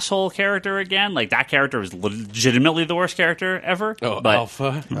alpha asshole character again. Like, that character was legitimately the worst character ever. Oh, but Alpha?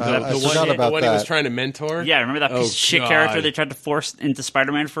 I forgot about the one he was that. trying to mentor? Yeah, remember that piece of shit God. character they tried to force into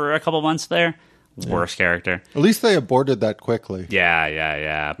Spider-Man for a couple months there? Worst character. At least they aborted that quickly.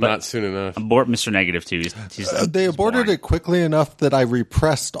 Yeah. But Not soon enough. abort Mr. Negative, too. They aborted it quickly enough that I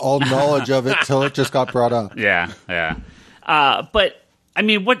repressed all knowledge of it till it just got brought up. Yeah. But, I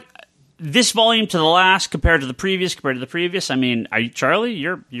mean, what... This volume to the last compared to the previous, I mean, Charlie,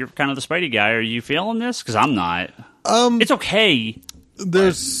 you're kind of the Spidey guy. Are you feeling this? Because I'm not. It's okay.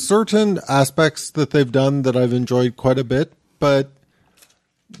 There's certain aspects that they've done that I've enjoyed quite a bit, but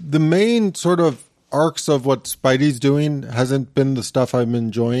the main sort of arcs of what Spidey's doing hasn't been the stuff I'm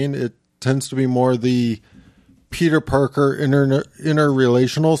enjoying. It tends to be more the Peter Parker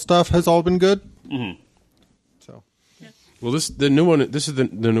interrelational stuff has all been good. Mm-hmm. So, Well, this is the new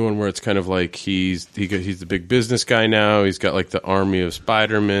one where it's kind of like he's the big business guy now. He's got like the army of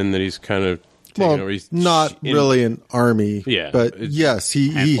Spider-Men that he's kind of taking over. He's not really an army, but yes,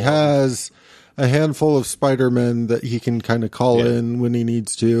 he has a handful of Spider-Men that he can kind of call in when he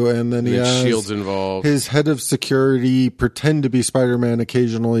needs to, and then he has Shield's involved. His head of security pretend to be Spider-Man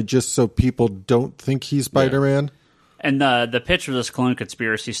occasionally, just so people don't think he's Spider-Man. And the pitch of this clone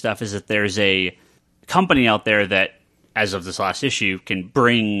conspiracy stuff is that there's a company out there that, as of this last issue, can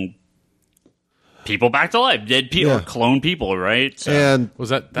bring people back to life, dead people, or clone people, right? So, And Was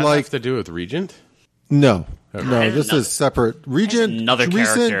that like have to do with Regent? no, this is separate. Regent, another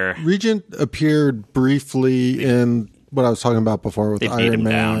character. Regent appeared briefly in what I was talking about before with They beat Iron him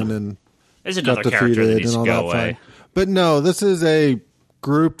Man down. and there's got another character that defeated needs and to all go that away. fun. But no, this is a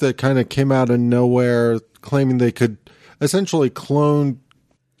group that kind of came out of nowhere, claiming they could essentially clone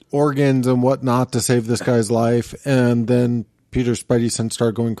organs and whatnot to save this guy's life, and then Peter Spidey sense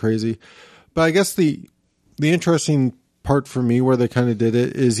started going crazy. But I guess the interesting part for me where they kind of did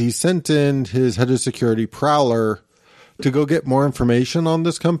it is he sent in his head of security, Prowler, to go get more information on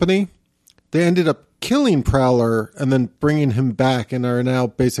this company. They ended up killing Prowler and then bringing him back, and are now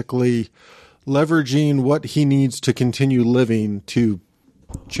basically leveraging what he needs to continue living to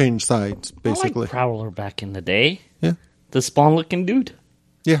change sides, basically. I like Prowler back in the day. Yeah. The Spawn-looking dude.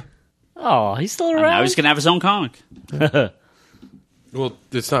 Yeah. Oh, he's still And around. now he's going to have his own comic. Well,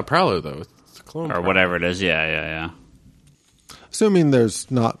 it's not Prowler though. It's a clone. Or Prowler. whatever it is. Yeah. Assuming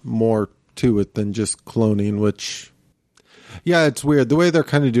there's not more to it than just cloning, which, yeah, it's weird. The way they're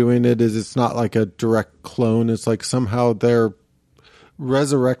kind of doing it is it's not like a direct clone. It's like somehow they're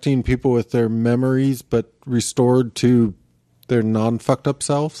resurrecting people with their memories, but restored to their non-fucked up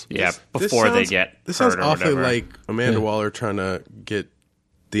selves. Yeah, before they get This hurt sounds or awfully whatever. like Amanda Waller trying to get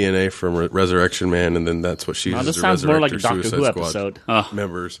DNA from Resurrection Man, and then that's what she uses this to sounds resurrect more like her a Doctor Suicide Who Squad episode.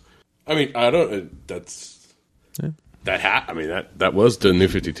 members. I mean, I don't. I mean, that was the New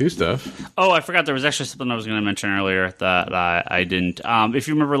 52 stuff. Oh, I forgot there was actually something I was going to mention earlier that I didn't. If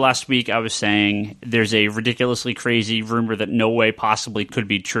you remember last week, I was saying there's a ridiculously crazy rumor that no way possibly could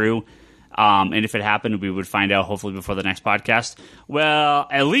be true And if it happened, we would find out hopefully before the next podcast. Well,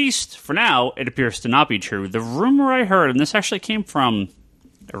 at least for now, it appears to not be true. The rumor I heard, and this actually came from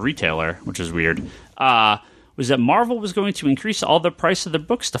a retailer, which is weird, was that Marvel was going to increase all the price of their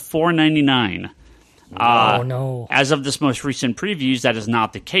books to $4.99. Oh, no. As of this most recent previews, that is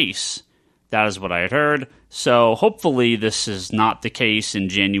not the case. That is what I had heard. So hopefully this is not the case, and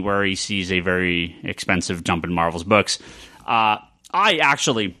January sees a very expensive jump in Marvel's books. I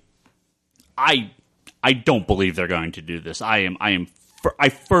don't believe they're going to do this. I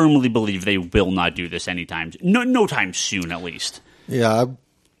firmly believe they will not do this anytime. No time soon, at least. Yeah,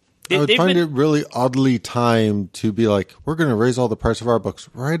 I would find it really oddly timed to be like, we're going to raise all the price of our books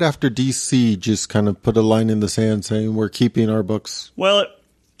right after DC just kind of put a line in the sand saying we're keeping our books. Well,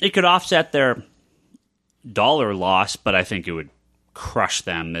 it could offset their dollar loss, but I think it would crush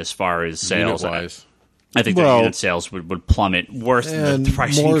them as far as sales. Unit-wise. I think their unit sales would plummet worse than the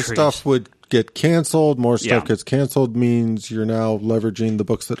price more increase. Stuff would get canceled. More stuff gets canceled means you're now leveraging the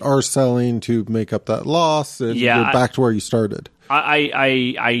books that are selling to make up that loss, and you're back to where you started.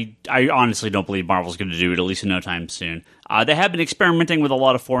 I honestly don't believe Marvel's going to do it, at least in no time soon. They have been experimenting with a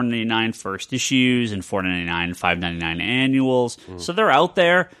lot of $4.99 first issues and $4.99 and $5.99 annuals. So they're out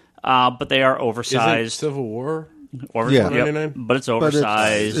there, but they are oversized. Isn't Civil War? Yep, but it's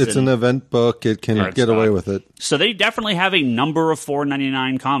oversized. But it's an event book. It can get away with it. So they definitely have a number of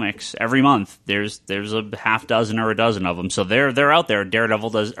 $4.99 comics every month. There's a half dozen or a dozen of them. So they're out there.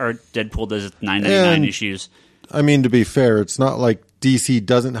 Deadpool does $9.99 issues. I mean, to be fair, it's not like DC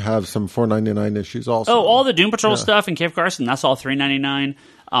doesn't have some $4.99 issues also. Oh, all the Doom Patrol stuff and Cave Carson, that's all $3.99.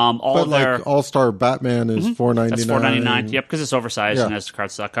 Like All-Star Batman is $4.99. That's $4.99. Yep, because it's oversized and has the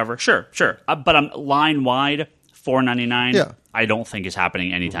cardstock cover. Sure. But I'm line wide $4.99. Yeah. I don't think is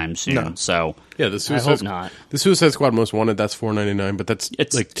happening anytime soon. No. So yeah, I hope not. The Suicide Squad Most Wanted, that's $4.99, but that's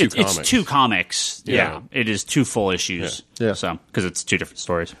like two comics. It's two comics. Yeah, it is two full issues. Yeah. So because it's two different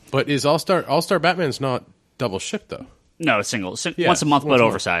stories. But is All-Star Batman's not double shipped though? No, it's single. Once a month, but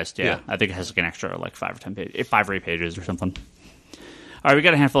oversized. Yeah. I think it has like an extra like 5 or 8 pages or something. All right, we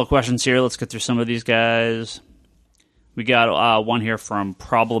got a handful of questions here. Let's get through some of these guys. We got one here from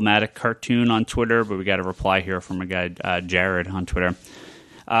Problematic Cartoon on Twitter, but we got a reply here from a guy, Jared, on Twitter.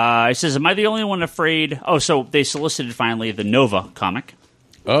 He says, am I the only one afraid? Oh, so they solicited finally the Nova comic.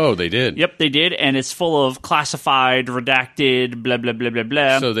 Oh, they did? Yep, they did, and it's full of classified, redacted, blah, blah, blah, blah,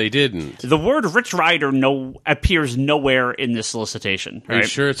 blah. So they didn't. The word Rich Rider appears nowhere in this solicitation. Are you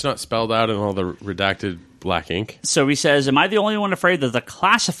sure it's not spelled out in all the redacted black ink? So he says, am I the only one afraid that the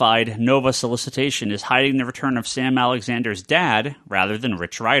classified Nova solicitation is hiding the return of Sam Alexander's dad rather than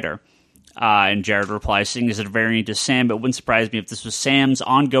Rich Rider? And Jared replies, seeing as a variant to Sam, it wouldn't surprise me if this was Sam's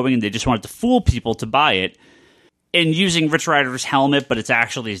ongoing and they just wanted to fool people to buy it. And using Rich Rider's helmet, but it's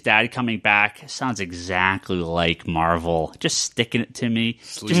actually his dad coming back. Sounds exactly like Marvel. Just sticking it to me.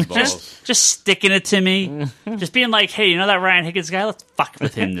 Just sticking it to me. Just being like, hey, you know that Ryan Higgins guy? Let's fuck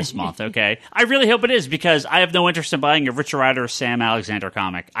with him this month, okay? I really hope it is, because I have no interest in buying a Rich Rider Sam Alexander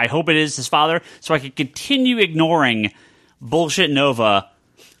comic. I hope it is his father, so I can continue ignoring bullshit Nova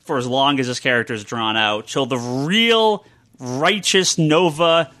for as long as this character is drawn out, till the real righteous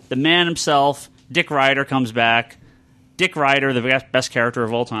Nova, the man himself, Dick Rider, comes back. Dick Rider, the best character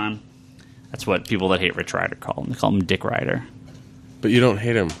of all time. That's what people that hate Rich Rider call him. They call him Dick Rider. But you don't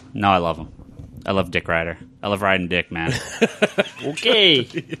hate him. No, I love him. I love Dick Rider. I love riding Dick, man. Okay.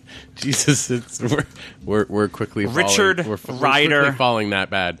 Jesus, we're quickly Richard Rider, quickly falling that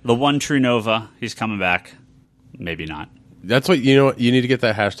bad. The one true Nova. He's coming back. Maybe not. That's what you know. What, you need to get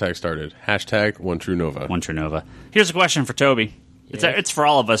that hashtag started. Hashtag one true Nova. One true Nova. Here's a question for Toby. Yeah. It's for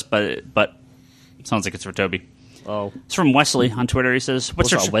all of us, but it sounds like it's for Toby. Oh, it's from Wesley on Twitter. He says,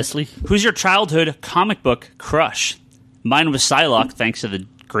 "What's up, Wesley? Who's your childhood comic book crush?" Mine was Psylocke, thanks to the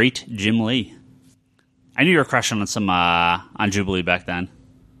great Jim Lee. I knew you were crushing on some on Jubilee back then.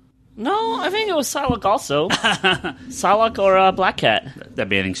 No, I think it was Psylocke also. Psylocke or Black Cat. That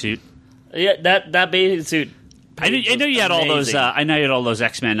bathing suit. Yeah, that bathing suit. I know you had all those. I know you had all those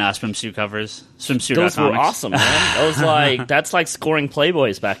X-Men swimsuit covers. Swimsuit. Those comics. were awesome, man. That's like scoring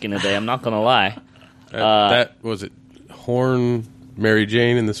Playboys back in the day. I'm not gonna lie. That was it. Horn, Mary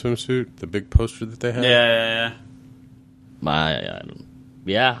Jane in the swimsuit, the big poster that they had. Yeah.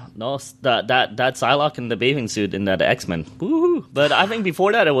 No, that Psylocke in the bathing suit in that X-Men. Woohoo! But I think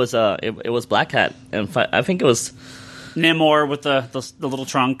before that it was Black Cat, and I think it was Namor with the little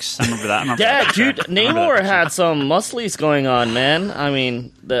trunks. I remember that. Dude, Namor had some musclies going on, man. I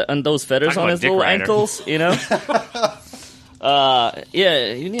mean, and those feathers on his little ankles, you know. Yeah,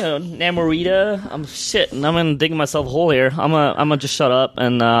 Namorita. I'm gonna dig myself a hole here. I'm gonna just shut up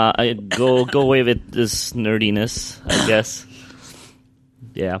and I go away with this nerdiness, I guess.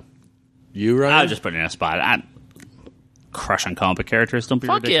 Yeah. You, Ryan? I was just putting in a spot. I crush on comic book characters. Don't be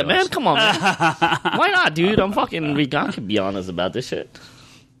Fuck ridiculous. yeah, man! Come on, man. Why not, dude? I can be honest about this shit.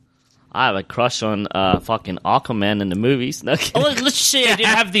 I have a crush on fucking Aquaman in the movies. No, Oh, let's just say I did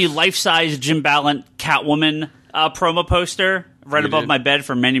have the life-size Jim Ballant Catwoman promo poster right You above did? my bed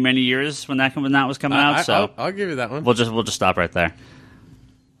for many, many years when that was coming out. So I'll give you that one. we'll just stop right there.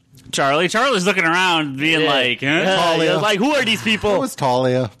 Charlie's looking around, being like, huh? Yeah, like, who are these It people? was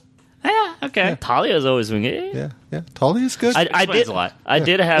Talia. Yeah, okay. Talia's always been Yeah. Talia's good. I Explains did. a lot. I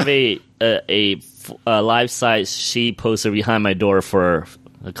did have a life-size she poster behind my door for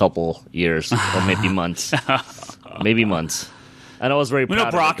a couple years, or maybe months. And I was very We proud know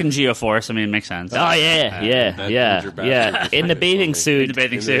of Brock it. and Geoforce. I mean, it makes sense. Oh yeah, that was your yeah. In the bathing suit, The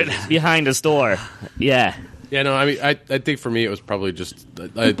bathing suit. behind the store. Yeah. Yeah, no, I mean, I think for me it was probably just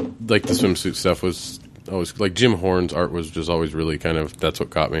I like the swimsuit stuff was always like Jim Horn's art was just always really kind of that's what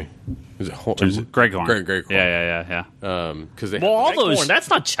caught me. Is it Horn? Is it Greg Horn. Greg Horn. Yeah. Because they Well, all had, those. Horn. That's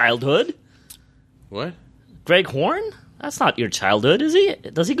not childhood. what? Greg Horn. That's not your childhood, is he?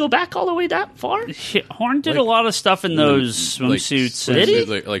 Does he go back all the way that far? Horn did a lot of stuff in those swimsuits. Did he?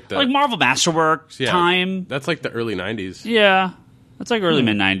 Like the Like Marvel Masterwork yeah, time. That's like the early '90s. Yeah. That's like early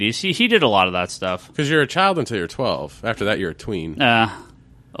mid-90s. He did a lot of that stuff. Because you're a child until you're 12. After that, you're a tween.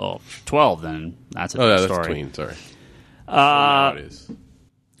 12 then. That's a Oh, yeah, different that's story. tween. Sorry. Now it is.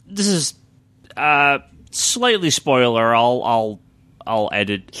 This is slightly spoiler. I'll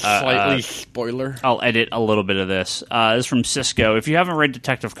edit. Slightly spoiler. I'll edit a little bit of this. This is from Cisco. If you haven't read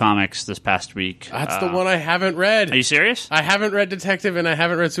Detective Comics this past week, That's the one I haven't read. Are you serious? I haven't read Detective and I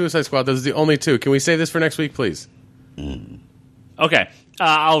haven't read Suicide Squad. Those are the only two. Can we save this for next week, please? Okay,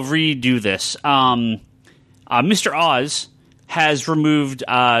 I'll redo this. Mr. Oz has removed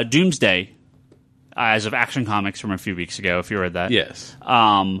Doomsday as of Action Comics from a few weeks ago, if you read that. Yes.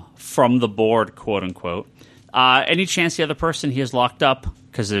 From the board, quote unquote. Any chance the other person he has locked up,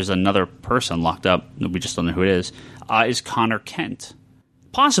 because there's another person locked up, we just don't know who it is Connor Kent.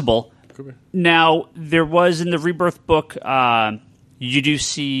 Possible. Now, there was in the Rebirth book, you do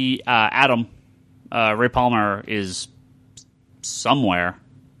see Adam, Ray Palmer is somewhere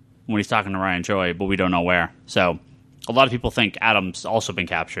when he's talking to Ryan Joy, but we don't know where. So a lot of people think Adam's also been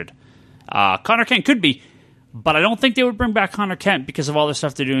captured. Connor Kent could be, but I don't think they would bring back Connor Kent because of all the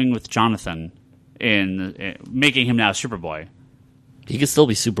stuff they're doing with Jonathan in making him now Superboy. He could still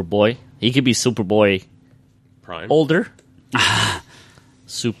be Superboy. He could be Superboy Prime. older.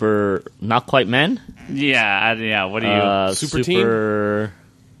 Super, not quite men. Yeah. What do you? Super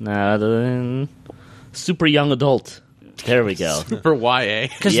super young adult. There we go. For YA.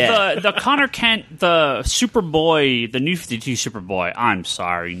 Because Yeah. the Connor Kent, the Superboy, the New 52 Superboy, I'm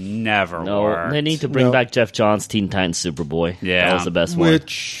sorry, never No, worked. they need to bring No. back Jeff Johns' Teen Titans Superboy. Yeah. That was the best one.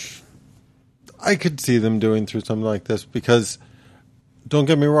 Which I could see them doing through something like this because, don't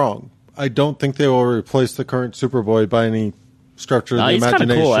get me wrong, I don't think they will replace the current Superboy by any stretch of the He's kind of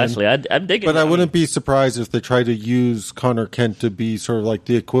imagination. cool, actually. I'm digging But it. I wouldn't be surprised if they try to use Connor Kent to be sort of like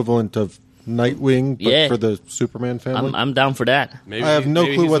the equivalent of Nightwing, but Yeah. for the Superman family. I'm down for that. Maybe I have no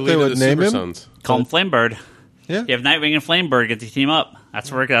maybe clue he's what the they leader would of the name Super him. Sons. Call him Flamebird. Yeah. You have Nightwing and Flamebird get the team up.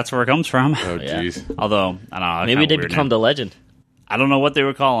 That's where it comes from. Oh, Yeah. jeez. Although I don't know, Maybe they become the legend. I don't know what they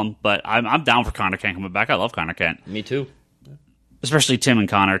would call him, but I'm down for Connor Kent coming back. I love Connor Kent, Me too. especially Tim and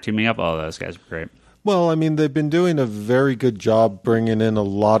Connor teaming up. Oh, those guys are great. Well, I mean, they've been doing a very good job bringing in a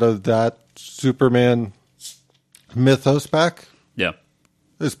lot of that Superman mythos back, Yeah.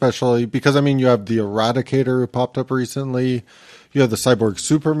 especially because, I mean, you have the Eradicator who popped up recently. You have the Cyborg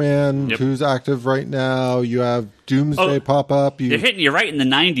Superman Yep. who's active right now. You have Doomsday pop up. They're hitting you right in the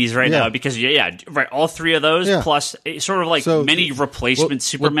 90s right Yeah. now because, right, all three of those Yeah. plus sort of like So- many replacement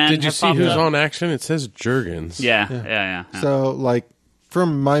Superman Did you have see popped who's up. on action? It says Jurgens. Yeah. So, like,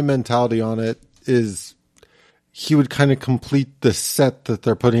 from my mentality on it is he would kind of complete the set that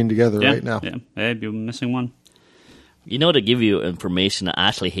they're putting together right now. Yeah, they'd be missing one. You know, to give you information, I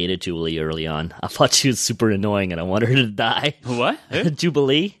actually hated Jubilee early on. I thought she was super annoying, and I wanted her to die. What?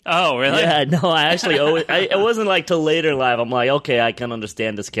 Jubilee? Oh, really? Yeah, no, I actually it wasn't like till later in life. I'm like, okay, I can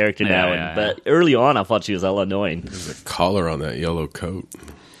understand this character now. Yeah. But early on, I thought she was hella annoying. There's a collar on that yellow coat.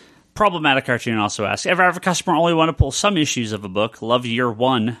 Problematic Cartoon also asks, ever have a customer only want to pull some issues of a book? Love Year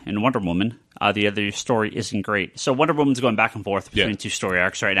One and Wonder Woman. The other story isn't great. So Wonder Woman's going back and forth between two story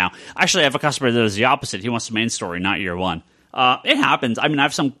arcs right now. Actually, I have a customer that does the opposite. He wants the main story, not Year One. It happens. I mean, I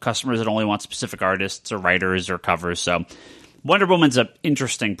have some customers that only want specific artists or writers or covers. So Wonder Woman's an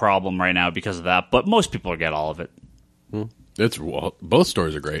interesting problem right now because of that, but most people get all of it. Both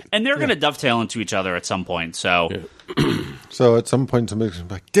stories are great. And they're going to dovetail into each other at some point, so... Yeah. So at some point, somebody's going to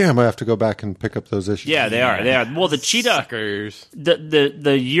be like, damn, I have to go back and pick up those issues. Yeah, they are. Well, the Cheetah... Suckers.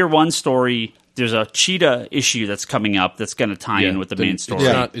 The year one story, there's a Cheetah issue that's coming up that's going to tie in with the main story.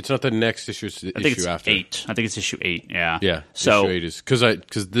 It's not the next issue, it's the issue after. 8. I think it's issue 8, yeah. Yeah, so, issue 8 is...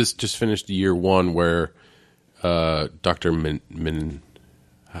 Because this just finished year one where Dr.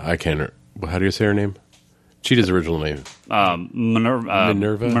 I can't... How do you say her name? Cheetah's original name. Minerva.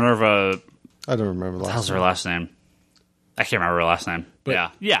 Minerva. I don't remember the last name. How's her last name? I can't remember her last name.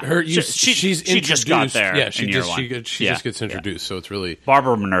 But yeah. She just got there. Yeah, in year one. She just gets introduced, so it's really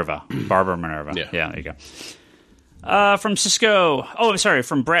Barbara Minerva. Yeah, there you go. From Cisco. Oh, sorry,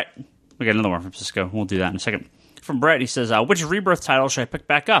 from Brett. We got another one from Cisco. We'll do that in a second. From Brett, he says, which Rebirth title should I pick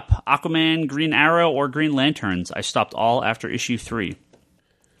back up? Aquaman, Green Arrow, or Green Lanterns? I stopped all after issue 3.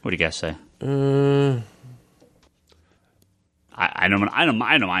 What do you guys say? I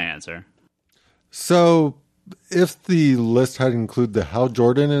know my answer. So, if the list had included the Hal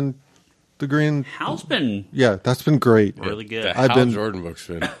Jordan and the Green... Hal's been... Yeah, that's been great. Really good. The Hal Jordan book's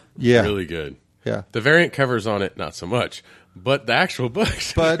been really good. Yeah. The variant covers on it, not so much. But the actual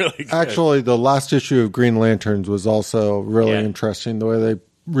book's But really good. actually, the last issue of Green Lanterns was also really interesting, the way they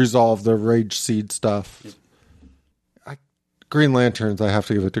resolved the Rage Seed stuff. Green Lanterns, I have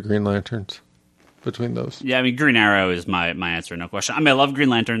to give it to Green Lanterns. Between those. Yeah, I mean, Green Arrow is my answer, no question. I mean, I love Green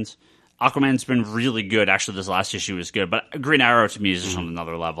Lanterns. Aquaman's been really good. Actually, this last issue was good. But Green Arrow, to me, is just on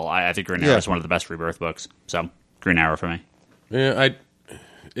another level. I think Green Arrow is one of the best Rebirth books. So, Green Arrow for me. Yeah,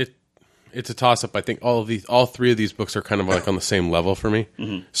 it's a toss-up. I think all three of these books are kind of like on the same level for me.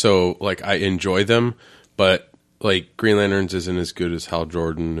 Mm-hmm. So, like, I enjoy them, but... Like Green Lanterns isn't as good as Hal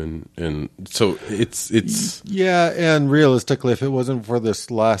Jordan, and so it's yeah. And realistically, if it wasn't for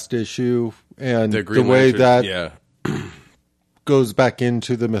this last issue and the way Lantern, that goes back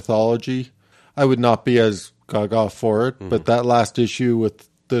into the mythology, I would not be as gaga for it. Mm-hmm. But that last issue with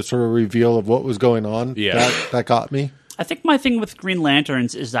the sort of reveal of what was going on, that got me. I think my thing with Green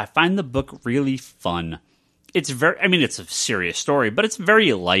Lanterns is I find the book really fun. It's it's a serious story, but it's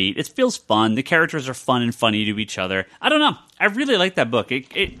very light. It feels fun. The characters are fun and funny to each other. I don't know. I really like that book.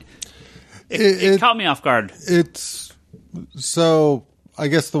 It caught me off guard. It's so. I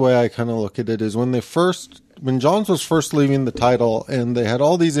guess the way I kind of look at it is when Johns was first leaving the title, and they had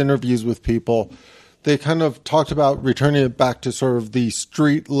all these interviews with people. They kind of talked about returning it back to sort of the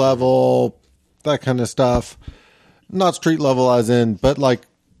street level, that kind of stuff. Not street level as in, but like.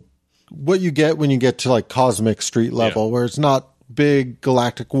 What you get when you get to like cosmic street level, where it's not big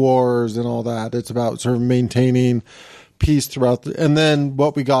galactic wars and all that. It's about sort of maintaining peace throughout. And then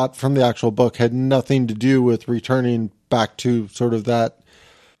what we got from the actual book had nothing to do with returning back to sort of that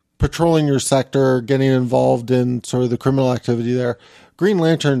patrolling your sector, getting involved in sort of the criminal activity there. Green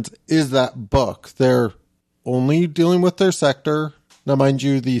Lanterns is that book. They're only dealing with their sector. Now, mind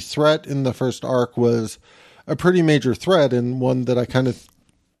you, the threat in the first arc was a pretty major threat, and one that I kind of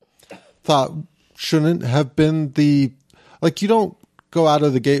thought shouldn't have been you don't go out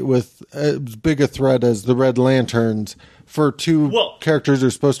of the gate with as big a threat as the Red Lanterns for two characters who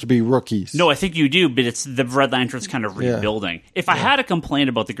are supposed to be rookies. No, I think you do, but it's the Red Lanterns kind of rebuilding. Yeah. If I had a complaint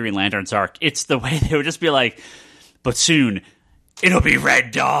about the Green Lanterns arc, it's the way they would just be like, but soon it'll be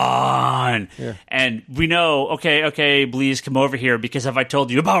Red Dawn. Yeah. And we know, okay, please come over here because have I told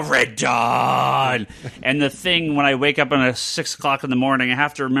you about Red Dawn? And the thing, when I wake up at 6 o'clock in the morning, I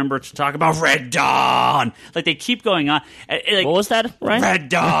have to remember to talk about Red Dawn. Like, they keep going on. Like, what was that, Ryan? Red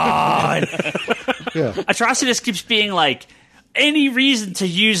Dawn. Yeah. Atrocitus keeps being like, any reason to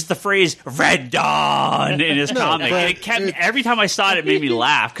use the phrase Red Dawn in his comic. And it kept every time I saw it, it made me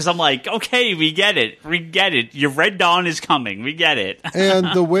laugh because I'm like, okay, we get it. Your Red Dawn is coming. We get it.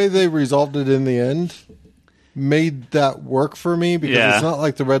 And the way they resolved it in the end made that work for me because it's not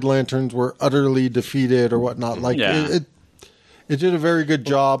like the Red Lanterns were utterly defeated or whatnot. Like it did a very good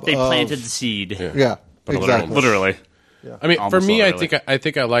job. They planted the seed. Yeah, exactly. Literally. Yeah. I mean, almost for me, literally. I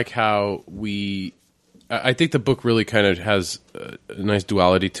think I like how I think the book really kind of has a nice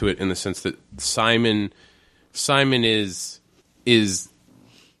duality to it in the sense that Simon is he's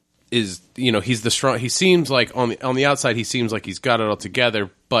the strong. He seems like on the outside he seems like he's got it all together,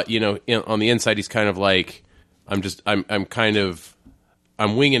 but on the inside he's kind of like I'm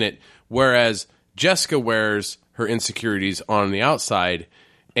winging it. Whereas Jessica wears her insecurities on the outside,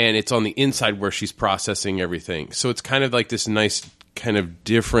 and it's on the inside where she's processing everything. So it's kind of like this nice kind of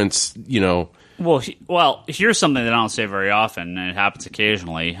difference, Well, here's something that I don't say very often, and it happens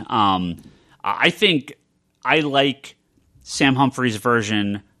occasionally. I think I like Sam Humphrey's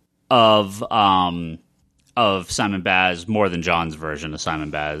version of Simon Baz more than John's version of Simon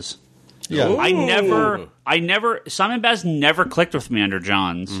Baz. Yeah. Simon Baz never clicked with me under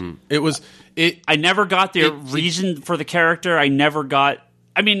John's. I never got the reason for the character.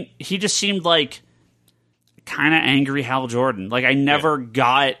 He just seemed like kind of angry Hal Jordan. Like, I never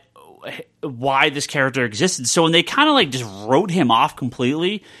got why this character existed. So when they kind of like just wrote him off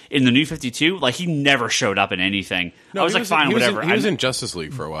completely in the New 52, like, he never showed up in anything. I was like, fine, whatever. He was in Justice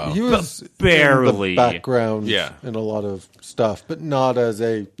League for a while. He was barely in the background in a lot of stuff, but not as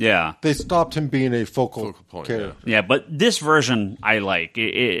a... Yeah. They stopped him being a focal point, character. Yeah, but this version I like.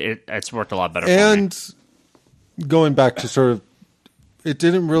 It's worked a lot better for me. And going back to sort of... It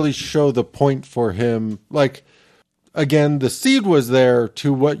didn't really show the point for him. Like, again, the seed was there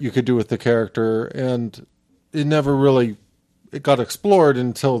to what you could do with the character, and it never really... It got explored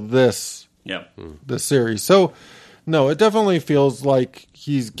until this series. So... No, it definitely feels like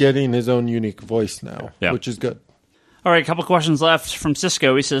he's getting his own unique voice now, which is good. All right, a couple questions left from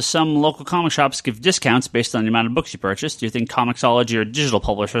Cisco. He says, some local comic shops give discounts based on the amount of books you purchase. Do you think Comixology or digital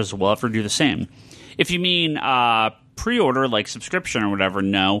publishers will ever do the same? If you mean pre-order, like subscription or whatever,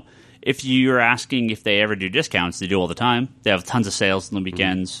 no. If you're asking if they ever do discounts, they do all the time. They have tons of sales on the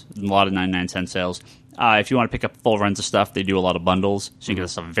weekends, a lot of 99-cent sales. If you want to pick up full runs of stuff, they do a lot of bundles, so you can get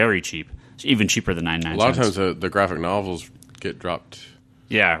stuff very cheap. Even cheaper than 99 cents. A lot of times the graphic novels get dropped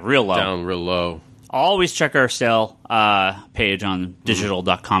real low. Down real low. Always check our sale page on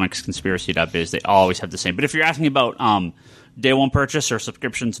digital.comicsconspiracy.biz. They always have the same. But if you're asking about day one purchase or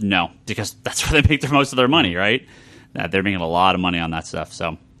subscriptions, no, because that's where they make most of their money, right? They're making a lot of money on that stuff.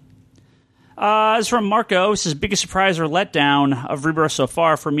 So, as from Marco, this is biggest surprise or letdown of Rebirth so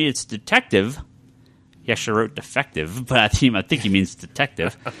far. For me, it's Detective. He actually wrote defective, but I think he means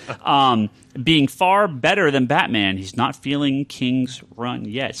detective. Being far better than Batman. He's not feeling King's run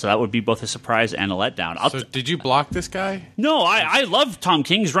yet. So that would be both a surprise and a letdown. Did you block this guy? No, I love Tom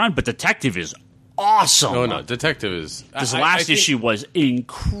King's run, but Detective is awesome. No, Detective is... This last issue was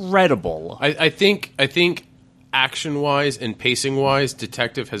incredible. I think action-wise and pacing-wise,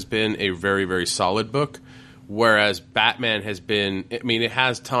 Detective has been a very, very solid book, whereas Batman has been... I mean, it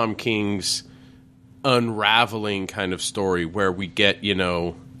has Tom King's unraveling kind of story where we get,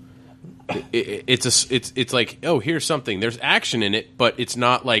 it's like, oh, here's something, there's action in it, but it's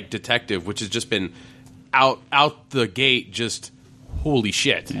not like Detective, which has just been out the gate, just holy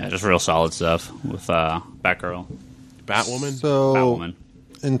shit. Yeah, just real solid stuff with Batgirl, Batwoman. So Batwoman.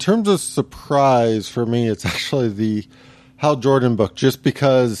 In terms of surprise for me, it's actually the Hal Jordan book, just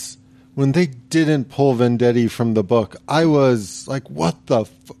because when they didn't pull Vendetti from the book, I was like, what the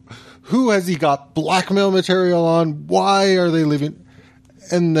who has he got blackmail material on? Why are they leaving?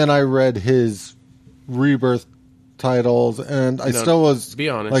 And then I read his Rebirth titles, and I still was be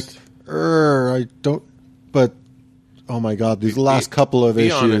honest. Like, I don't. But oh my god, these last couple of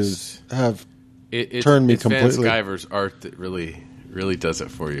issues have turned me completely. It's Van Sciver's art that really does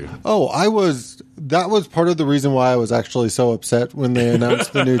it for you. Oh, that was part of the reason why I was actually so upset when they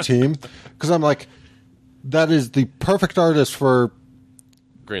announced the new team, because I'm like, that is the perfect artist for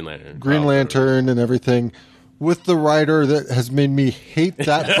Green Lantern and everything, with the writer that has made me hate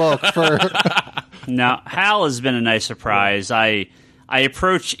that book for... Now, Hal has been a nice surprise. I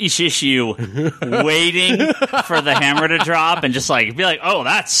approach each issue waiting for the hammer to drop and just like be like, oh,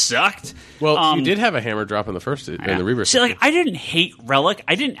 that sucked. Well, you did have a hammer drop in the first in the Rebirth. See, like, I didn't hate Relic.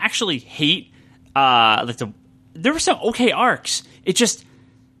 I didn't actually hate there were some okay arcs. It just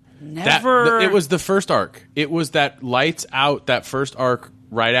never... it was the first arc. It was that lights out, that first arc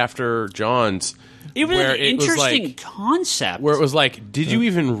right after John's. It was an interesting concept. Where it was like, did you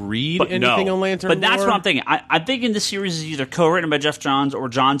even read anything on Lantern But that's War? what I'm thinking. I'm thinking this series is either co-written by Jeff Johns or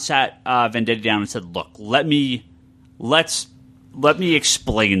John sat Vendetti down and said, look, let me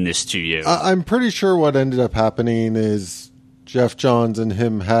explain this to you. I'm pretty sure what ended up happening is Jeff Johns and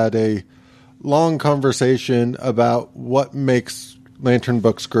him had a long conversation about what makes Lantern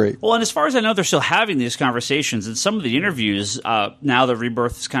books great. Well, and as far as I know, they're still having these conversations. In some of the interviews, now the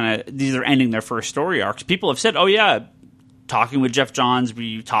Rebirth is these are ending their first story arcs. People have said, oh yeah, talking with Jeff Johns,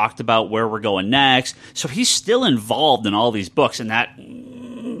 we talked about where we're going next. So he's still involved in all these books, and that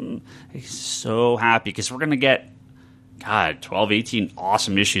he's so happy because we're going to get, 12, 18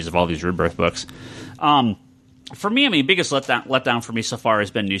 awesome issues of all these Rebirth books. For me, biggest letdown for me so far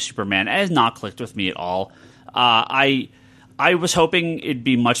has been New Superman. It has not clicked with me at all. I was hoping it'd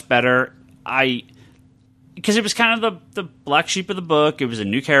be much better. Because it was kind of the black sheep of the book. It was a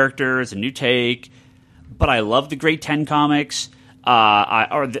new character. It's a new take. But I love the Great 10 comics.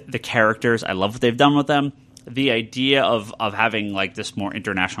 Or the characters. I love what they've done with them. the idea of having like this more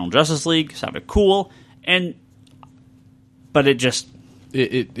international Justice League sounded cool, but it just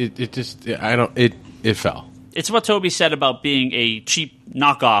it fell. It's what Toby said about being a cheap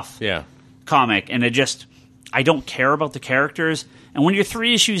knockoff comic, and I don't care about the characters. And when you're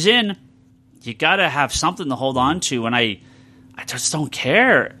 3 issues in, you got to have something to hold on to, and I just don't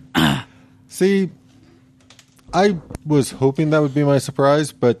care. See, I was hoping that would be my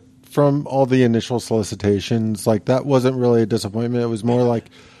surprise, but from all the initial solicitations, like that wasn't really a disappointment. It was more like,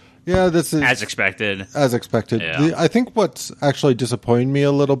 yeah, this is as expected. As expected. Yeah. I think what's actually disappointing me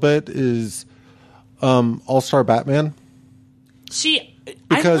a little bit is All-Star Batman. See,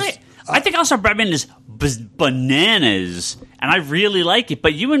 because I think All-Star Batman is bananas, and I really like it.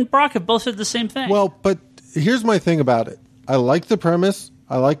 But you and Brock have both said the same thing. Well, but here's my thing about it. I like the premise.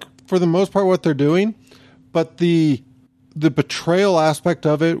 I like, for the most part, what they're doing. But the betrayal aspect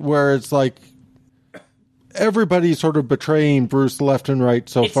of it, where it's like everybody's sort of betraying Bruce left and right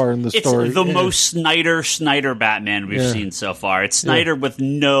far in the story. It's the most Snyder Batman we've seen so far. It's Snyder with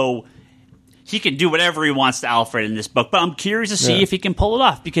no... He can do whatever he wants to Alfred in this book, but I'm curious to see if he can pull it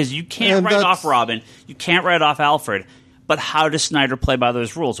off, because you can't write off Robin, you can't write off Alfred, but how does Snyder play by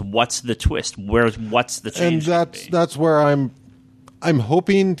those rules? What's the twist? What's the change? And that's where I'm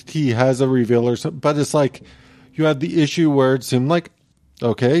hoping he has a reveal or something, but it's like you had the issue where it seemed like,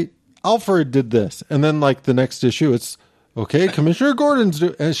 okay, Alfred did this, and then like the next issue, it's okay, Commissioner Gordon's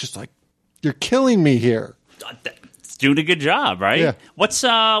doing, and it's just like, you're killing me here. It's doing a good job, right? Yeah. What's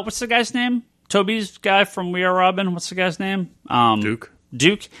the guy's name? Toby's guy from We Are Robin. What's the guy's name? Duke.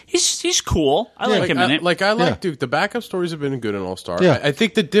 He's cool. I like him in it. I like Duke. The backup stories have been good in All Star. Yeah. I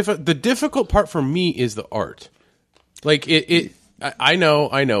think the difficult part for me is the art. Like I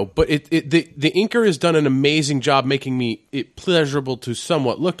know, but the inker has done an amazing job making it pleasurable to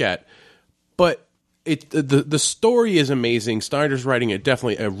somewhat look at. But the story is amazing. Snyder's writing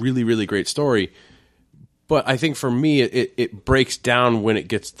definitely a really, really great story. But I think for me, it breaks down when it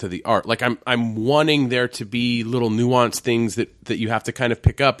gets to the art. Like I'm wanting there to be little nuanced things that you have to kind of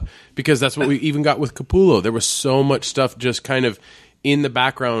pick up, because that's what we even got with Capullo. There was so much stuff just kind of in the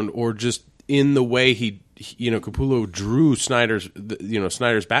background, or just in the way Capullo drew Snyder's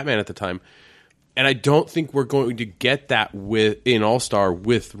Batman at the time. And I don't think we're going to get that in All Star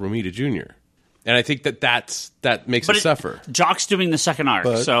with Romita Jr. And I think that makes it suffer. Jock's doing the second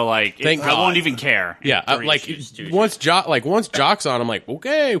arc, so like I won't even care. Yeah, once Jock's on, I'm like,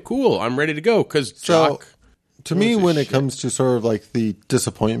 okay, cool, I'm ready to go, because Jock. To me, when it comes to sort of like the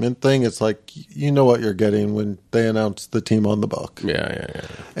disappointment thing, it's like, you know what you're getting when they announce the team on the book. Yeah.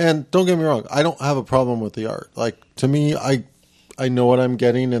 And don't get me wrong, I don't have a problem with the art. Like, to me, I know what I'm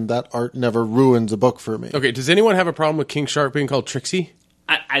getting, and that art never ruins a book for me. Okay, does anyone have a problem with King Shark being called Trixie?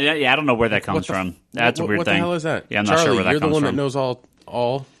 I don't know where that comes from. That's a weird thing. What the hell is that? Yeah, I'm Charlie, not sure where that you're comes the one from. that knows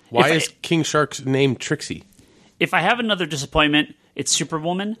all. Why is King Shark's name Trixie? If I have another disappointment, it's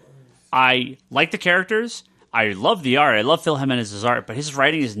Superwoman. I like the characters. I love the art. I love Phil Jimenez's art, but his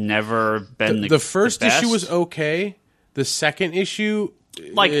writing has never been the first the best. issue was okay. The second issue,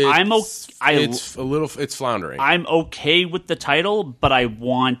 it's floundering. I'm okay with the title, but I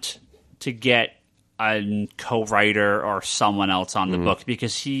want to get a co-writer or someone else on the book,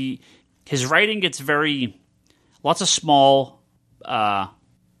 because his writing gets lots of small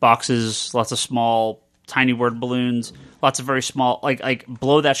boxes, lots of small tiny word balloons, lots of very small like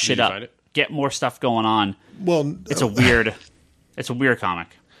blow that shit up. Get more stuff going on. Well, it's a weird comic.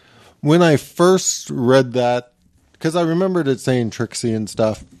 When I first read that, because I remembered it saying Trixie and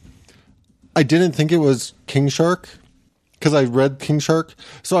stuff, I didn't think it was King Shark, because I read King Shark,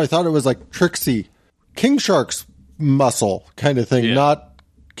 so I thought it was like Trixie, King Shark's muscle kind of thing, not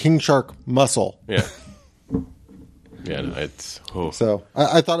King Shark muscle. Yeah. Yeah, no, it's... Oh. So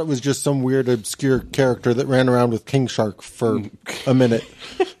I thought it was just some weird, obscure character that ran around with King Shark for a minute.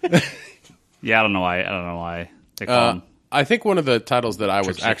 Yeah, I don't know why they call him. I think one of the titles that I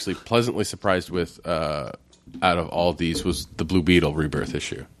was actually pleasantly surprised with out of all these was the Blue Beetle Rebirth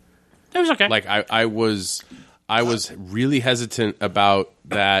issue. It was okay. Like I was really hesitant about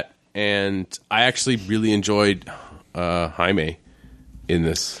that, and I actually really enjoyed Jaime in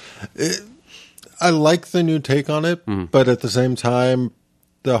this. I like the new take on it, but at the same time,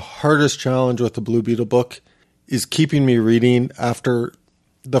 the hardest challenge with the Blue Beetle book is keeping me reading after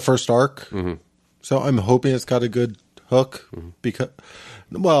the first arc. Mm-hmm. So I'm hoping it's got a good hook, because,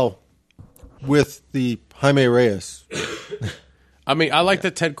 well, with the Jaime Reyes. I mean, I like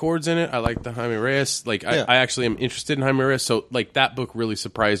the Ted Cord's in it. I like the Jaime Reyes. Like, I actually am interested in Jaime Reyes. So, like, that book really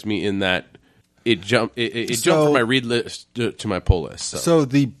surprised me in that it jumped from my read list to my pull list. So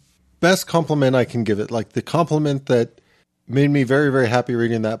the best compliment I can give it, like the compliment that made me very, very happy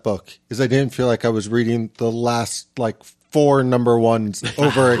reading that book, is I didn't feel like I was reading the last, like, 4 number ones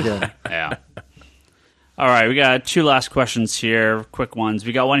over again. Yeah. All right, we got 2 last questions here, quick ones.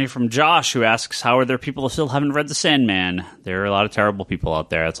 We got one here from Josh, who asks, how are there people who still haven't read The Sandman? There are a lot of terrible people out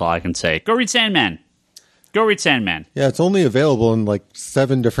there, that's all I can say. Go read Sandman. Go read Sandman. Yeah, it's only available in, like,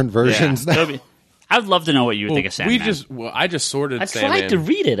 7 different versions now. I'd love to know what you would think of Sandman. I just sorted I Sandman. tried to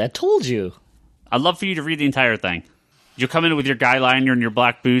read it. I told you. I'd love for you to read the entire thing. You'll come in with your guy liner and your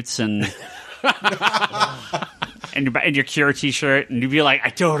black boots and and your Cure t-shirt, and you'd be like, I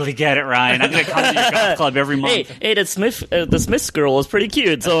totally get it, Ryan. I'm going to come to your golf club every month. Hey, the Smiths girl is pretty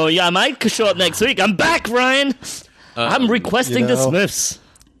cute, so yeah, I might show up next week. I'm back, Ryan. I'm requesting the Smiths.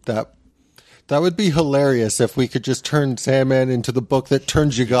 That would be hilarious if we could just turn Sandman into the book that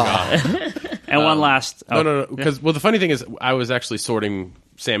turns you goth. And one last... No. Because, the funny thing is, I was actually sorting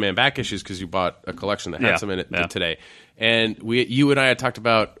Sandman back issues because you bought a collection that had some in it today. And you and I had talked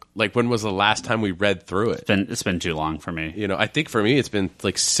about, like, when was the last time we read through it? It's been too long for me. You know, I think for me it's been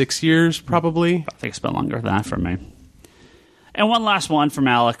like 6 years, probably. I think it's been longer than that for me. And one last one from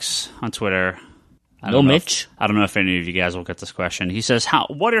Alex on Twitter. Mitch? I don't know if any of you guys will get this question. He says,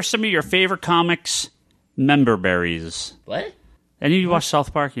 what are some of your favorite comics member berries? What? And you watch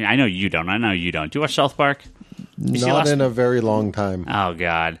South Park? I know you don't. Do you watch South Park? Not in a very long time. Oh,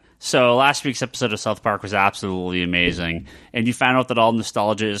 God. So last week's episode of South Park was absolutely amazing. And you found out that all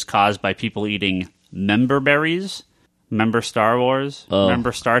nostalgia is caused by people eating member berries. Remember Star Wars?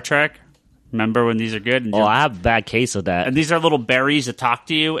 Remember Star Trek? Remember when these are good? And I have a bad case of that. And these are little berries that talk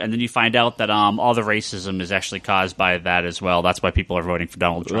to you, and then you find out that all the racism is actually caused by that as well. That's why people are voting for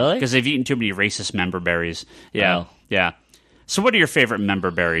Donald Trump. Really? Because they've eaten too many racist member berries. Yeah. Oh. Yeah. So what are your favorite member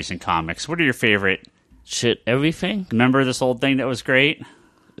berries in comics? What are your favorite... Shit, everything? Remember this old thing that was great?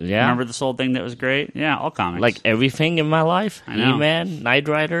 Yeah. Remember this old thing that was great? Yeah, all comics. Like everything in my life? I know. He-Man, Knight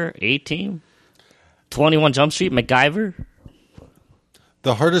Rider, A-Team, 21 Jump Street, MacGyver.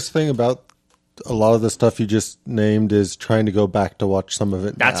 The hardest thing about a lot of the stuff you just named is trying to go back to watch some of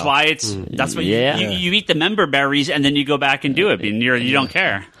it. That's now. why it's. That's what you eat the member berries and then you go back and do it, and you don't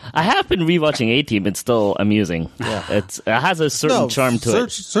care. I have been rewatching A-Team. It's still amusing. Yeah, it has a certain charm to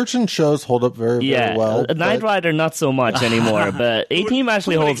it. Certain shows hold up very, very well. Knight Rider not so much anymore, but A-Team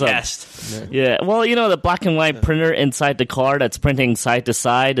actually holds up. Yeah, well, the black and white printer inside the car that's printing side to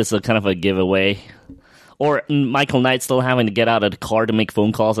side is a kind of a giveaway. Or Michael Knight still having to get out of the car to make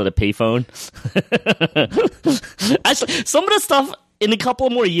phone calls at a payphone. Actually, some of the stuff in a couple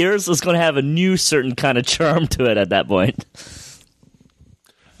more years is going to have a new certain kind of charm to it at that point.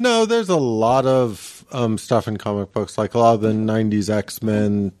 No, there's a lot of stuff in comic books, like a lot of the 90s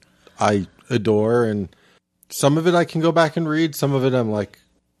X-Men I adore, and some of it I can go back and read. Some of it I'm like,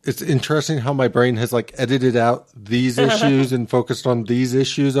 it's interesting how my brain has like edited out these issues and focused on these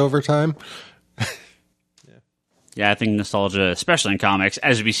issues over time. Yeah, I think nostalgia, especially in comics,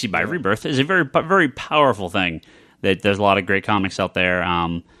 as we see by Rebirth, is a very, very powerful thing. That there's a lot of great comics out there.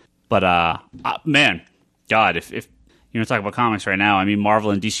 Man, God, if you want to talk about comics right now, I mean,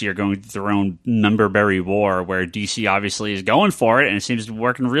 Marvel and DC are going through their own member berry war, where DC obviously is going for it, and it seems to be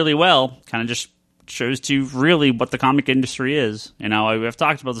working really well. Kind of just shows to really what the comic industry is. I've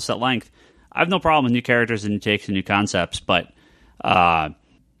talked about this at length. I have no problem with new characters and new takes and new concepts, but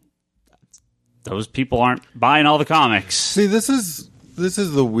those people aren't buying all the comics. See, this is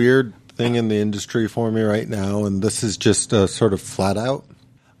the weird thing in the industry for me right now, and this is just sort of flat out.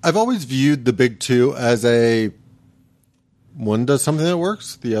 I've always viewed the big two as one does something that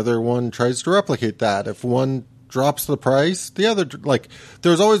works, the other one tries to replicate that. If one drops the price, the other, like,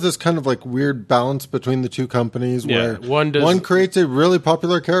 there's always this kind of like weird balance between the two companies where one creates a really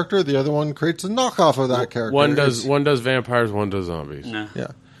popular character, the other one creates a knockoff of that character. One does vampires, one does zombies. No. Yeah.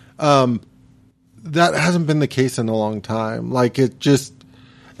 That hasn't been the case in a long time. Like, it just,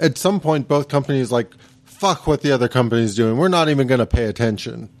 at some point, both companies like, fuck what the other company's doing. We're not even going to pay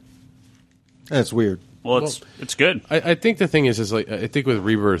attention. And it's weird. Well, it's good. I think the thing is like, I think with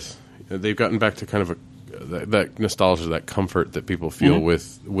Rebirth, they've gotten back to kind of that nostalgia, that comfort that people feel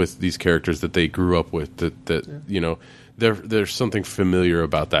with these characters that they grew up with. There's something familiar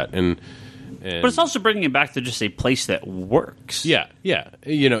about that, and but it's also bringing it back to just a place that works. Yeah.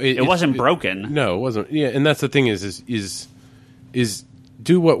 It wasn't broken. No, it wasn't. Yeah, and that's the thing is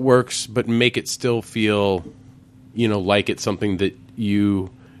do what works, but make it still feel, like it's something that you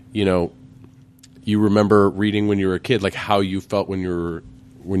remember reading when you were a kid, like how you felt when you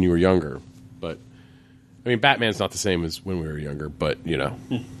were younger. But I mean, Batman's not the same as when we were younger, but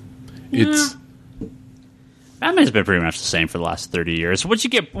it's. Batman's been pretty much the same for the last 30 years. Once you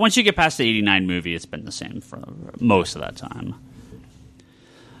get past the 89 movie, it's been the same for most of that time.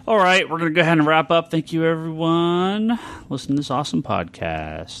 All right, we're going to go ahead and wrap up. Thank you, everyone, listening to this awesome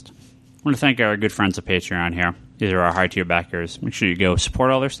podcast. I want to thank our good friends at Patreon here. These are our high-tier backers. Make sure you go support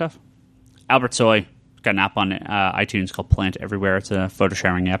all their stuff. Albert Soy got an app on iTunes called Plant Everywhere. It's a photo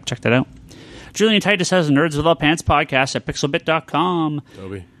sharing app. Check that out. Julian Titus has Nerds Without Pants podcast at pixelbit.com.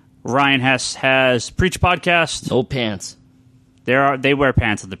 Toby. Ryan Hess has Preach podcast. No pants. They wear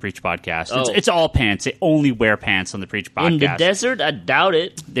pants on the Preach podcast. Oh. It's all pants. They only wear pants on the Preach podcast. In the desert, I doubt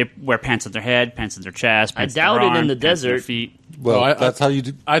it. They wear pants on their head, pants on their chest. I Pants doubt on their it in arm, the pants on their desert. feet. Well, that's how you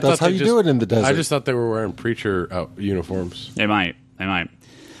do. That's how you do it in the desert. I just thought they were wearing preacher uniforms. They might.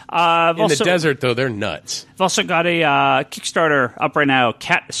 In the desert, though, they're nuts. I've also got a Kickstarter up right now,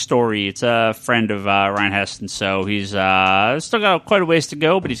 Cat Story. It's a friend of Ryan Heston, so he's still got quite a ways to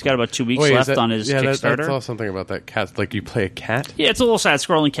go, but he's got about 2 weeks left on his Kickstarter. I saw something about that cat. Like, you play a cat? Yeah, it's a little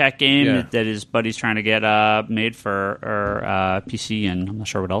side-scrolling cat game Yeah. that his buddy's trying to get made for PC, and I'm not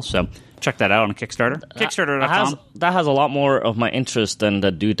sure what else, so check that out on Kickstarter. Kickstarter.com. That has a lot more of my interest than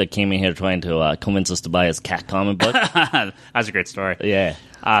the dude that came in here trying to convince us to buy his cat comic book. That's a great story. Yeah.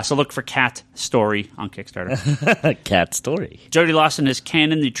 So look for Cat Story on Kickstarter. Cat story. Jody Lawson is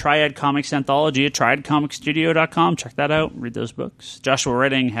Canon, the Triad Comics Anthology at triadcomicstudio.com. Check that out. Read those books. Joshua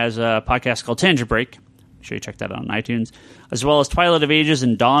Redding has a podcast called Tangent Break. Make sure you check that out on iTunes. As well as Twilight of Ages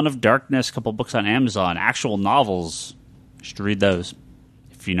and Dawn of Darkness, a couple books on Amazon. Actual novels. You should read those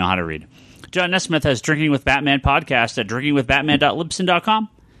if you know how to read. John Nesmith has Drinking with Batman podcast at drinkingwithbatman.libsyn.com.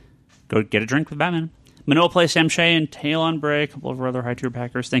 Go get a drink with Batman. Manoa Play, Sam Shea, and Talon Bray, a couple of our other high-tier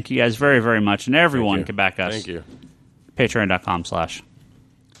backers. Thank you guys very, very much. And everyone can back us. Thank you.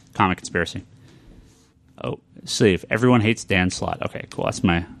 Patreon.com/Comic Conspiracy. Oh, sleeve. Everyone hates Dan Slott. Okay, cool. That's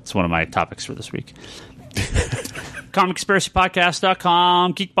one of my topics for this week.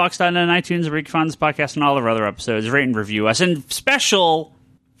 ComicConspiracyPodcast.com, Geekbox.net, and iTunes, where you can find this podcast and all of our other episodes. Rate and review us. And special,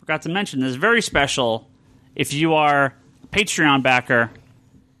 forgot to mention this, very special, if you are a Patreon backer,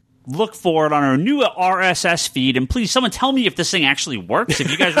 look for it on our new RSS feed, and please, someone tell me if this thing actually works. If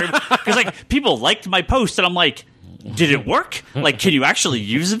you guys are able, because like people liked my post, and I'm like, did it work? Like, can you actually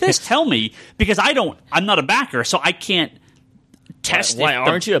use this? Tell me, because I'm not a backer, so I can't test. Why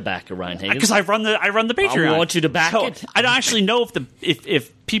aren't you a backer, Ryan Higgins? Because I run the Patreon. I want you to back it. I don't actually know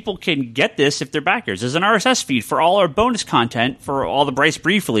if people can get this if they're backers. There's an RSS feed for all our bonus content for all the Bryce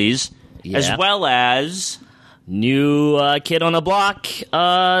Brieflies, as well as New Kid on the Block,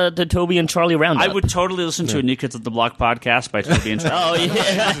 the Toby and Charlie Roundup. I would totally listen to a New Kids on the Block podcast by Toby and Charlie. Oh,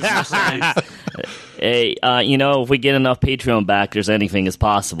 yeah. Hey, if we get enough Patreon backers, anything is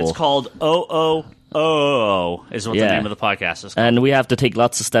possible. It's called OOOO is what the name of the podcast is called. And we have to take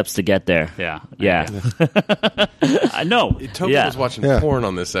lots of steps to get there. Yeah. I know. Toby was watching porn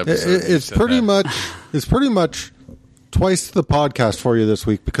on this episode. It's pretty much twice the podcast for you this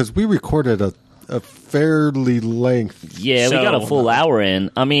week because we recorded a fairly length. Yeah, we got a full hour in.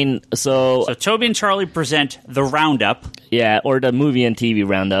 I mean, so Toby and Charlie present the Roundup. Yeah, or the movie and TV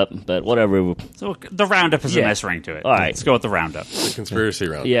Roundup, but whatever. So the Roundup is a nice ring to it. All right. Let's go with the Roundup. The conspiracy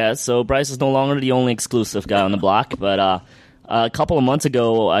Roundup. Yeah, so Bryce is no longer the only exclusive guy on the block, but a couple of months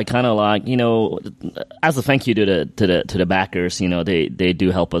ago, I kind of as a thank you to the backers, they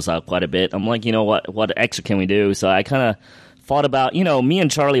do help us out quite a bit. I'm like, what extra can we do? So I kind of thought about, me and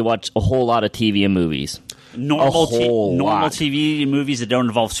Charlie watch a whole lot of TV and movies. Normal TV movies that don't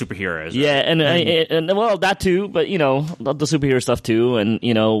involve superheroes. Right? Yeah, and that too, but the superhero stuff too, and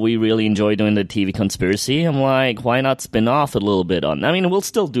we really enjoy doing the TV conspiracy. I'm like, why not spin off a little bit on? I mean, we'll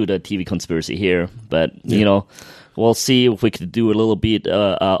still do the TV conspiracy here, but we'll see if we could do a little bit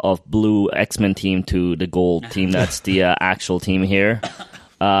of blue X-Men team to the gold team. That's the actual team here.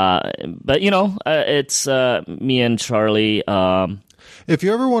 But it's me and Charlie. If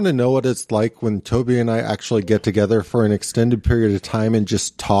you ever want to know what it's like when Toby and I actually get together for an extended period of time and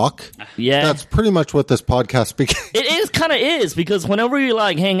just talk, that's pretty much what this podcast became. It kind of is, because whenever we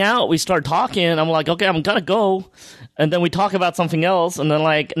hang out, we start talking. I'm like, okay, I'm gonna go. And then we talk about something else, and then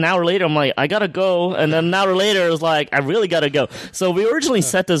an hour later, I'm like, I gotta go. And then an hour later, it's like, I really gotta go. So we originally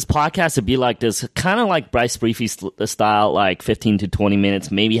set this podcast to be like this, kind of like Bryce Briefly style, 15 to 20 minutes,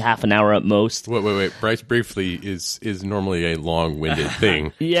 maybe half an hour at most. Wait. Bryce Briefly is normally a long-winded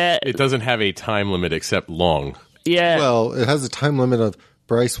thing. Yeah. It doesn't have a time limit except long. Yeah. Well, it has a time limit of,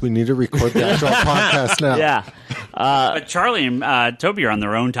 Bryce, we need to record the actual podcast now. Yeah. But Charlie and Toby are on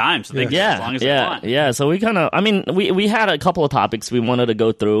their own time, so they can as long as they want. Yeah, so we kind of, we had a couple of topics we wanted to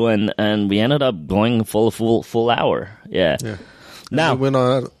go through, and we ended up going full hour. Yeah. Now, we went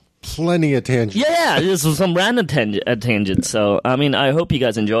on plenty of tangents. Yeah, this was some random tangent. So, I mean, I hope you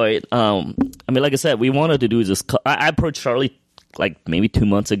guys enjoy it. I mean, like I said, we wanted to do this. I approached Charlie like maybe 2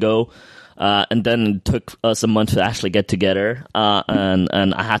 months ago. And then it took us a month to actually get together.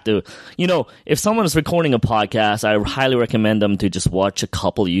 And I had to, if someone is recording a podcast, I highly recommend them to just watch a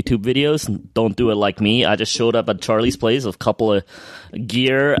couple of YouTube videos. Don't do it like me. I just showed up at Charlie's place with a couple of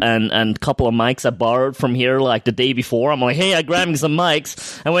gear and a couple of mics I borrowed from here like the day before. I'm like, hey, I grabbed me some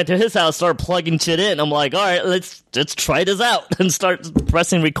mics. I went to his house, started plugging shit in. I'm like, all right, let's try this out and start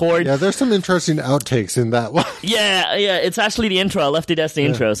pressing record. Yeah, there's some interesting outtakes in that one. Yeah, it's actually the intro. I left it as the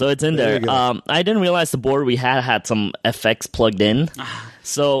intro, so it's in there. I didn't realize the board we had some effects plugged in.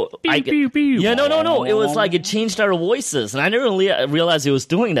 So pew, pew. Yeah, no. It was like it changed our voices, and I never realized it was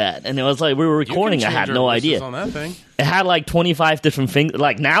doing that. And it was like we were recording. I had no idea. On that thing. It had like 25 different things.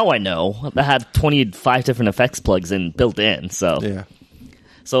 Like now I know I had 25 different effects plugs in built in. So yeah.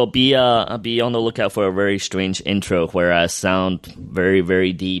 So be on the lookout for a very strange intro where I sound very,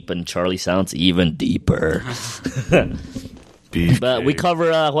 very deep and Charlie sounds even deeper. But we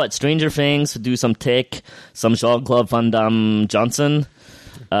cover Stranger Things, do some Tick, some Jean-Claude Van Damme Johnson.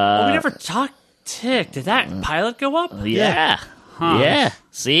 We never talked Tick. Did that pilot go up? Yeah. Huh. Yeah.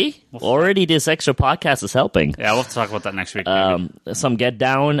 See? Already this extra podcast is helping. Yeah, we'll have to talk about that next week. Some Get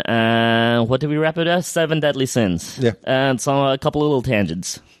Down. What did we wrap it as? 7 Deadly Sins. Yeah. And a couple of little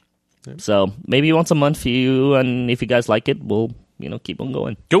tangents. Yeah. So maybe once a month for you, and if you guys like it, we'll keep on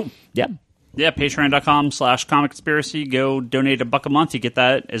going. Go. Yeah. Yeah, patreon.com/comicconspiracy. Go donate $1 a month. You get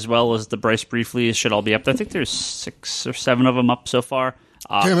that, as well as the Bryce Briefly. Should all be up there. I think there's 6 or 7 of them up so far.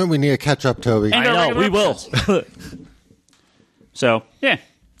 Damn it, we need to catch up, Toby. I know, we will. So, yeah,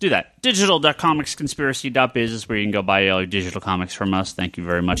 do that. Digital.comicsconspiracy.biz is where you can go buy all your digital comics from us. Thank you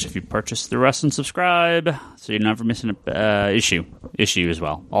very much if you purchase through us and subscribe, so you never miss an issue as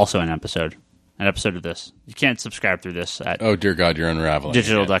well. Also an episode of this. You can't subscribe through this at oh dear God, you're unraveling.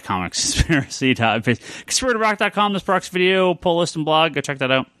 Digital.comicsconspiracy.biz. Conspiratorrock.com, this Brock's video, pull list, and blog. Go check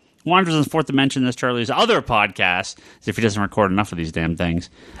that out. Wanderers in the Fourth Dimension, this Charlie's other podcast, as if he doesn't record enough of these damn things.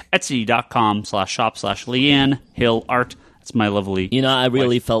 Etsy.com/shop/Leanne Hill Art. That's my lovely I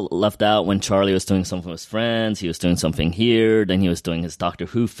really wife. felt left out when Charlie was doing something with his friends. He was doing something here. Then he was doing his Doctor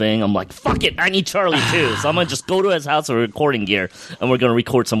Who thing. I'm like, fuck it, I need Charlie too. So I'm going to just go to his house with recording gear, and we're going to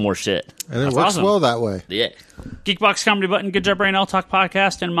record some more shit. And it works awesome. well that way. Yeah. Geekbox Comedy Button, Good Job Brain, L Talk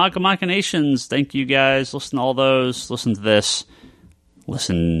Podcast, and Manga Machinations. Thank you guys. Listen to all those. Listen to this.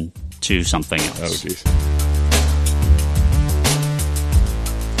 Listen to something else. Oh, jeez.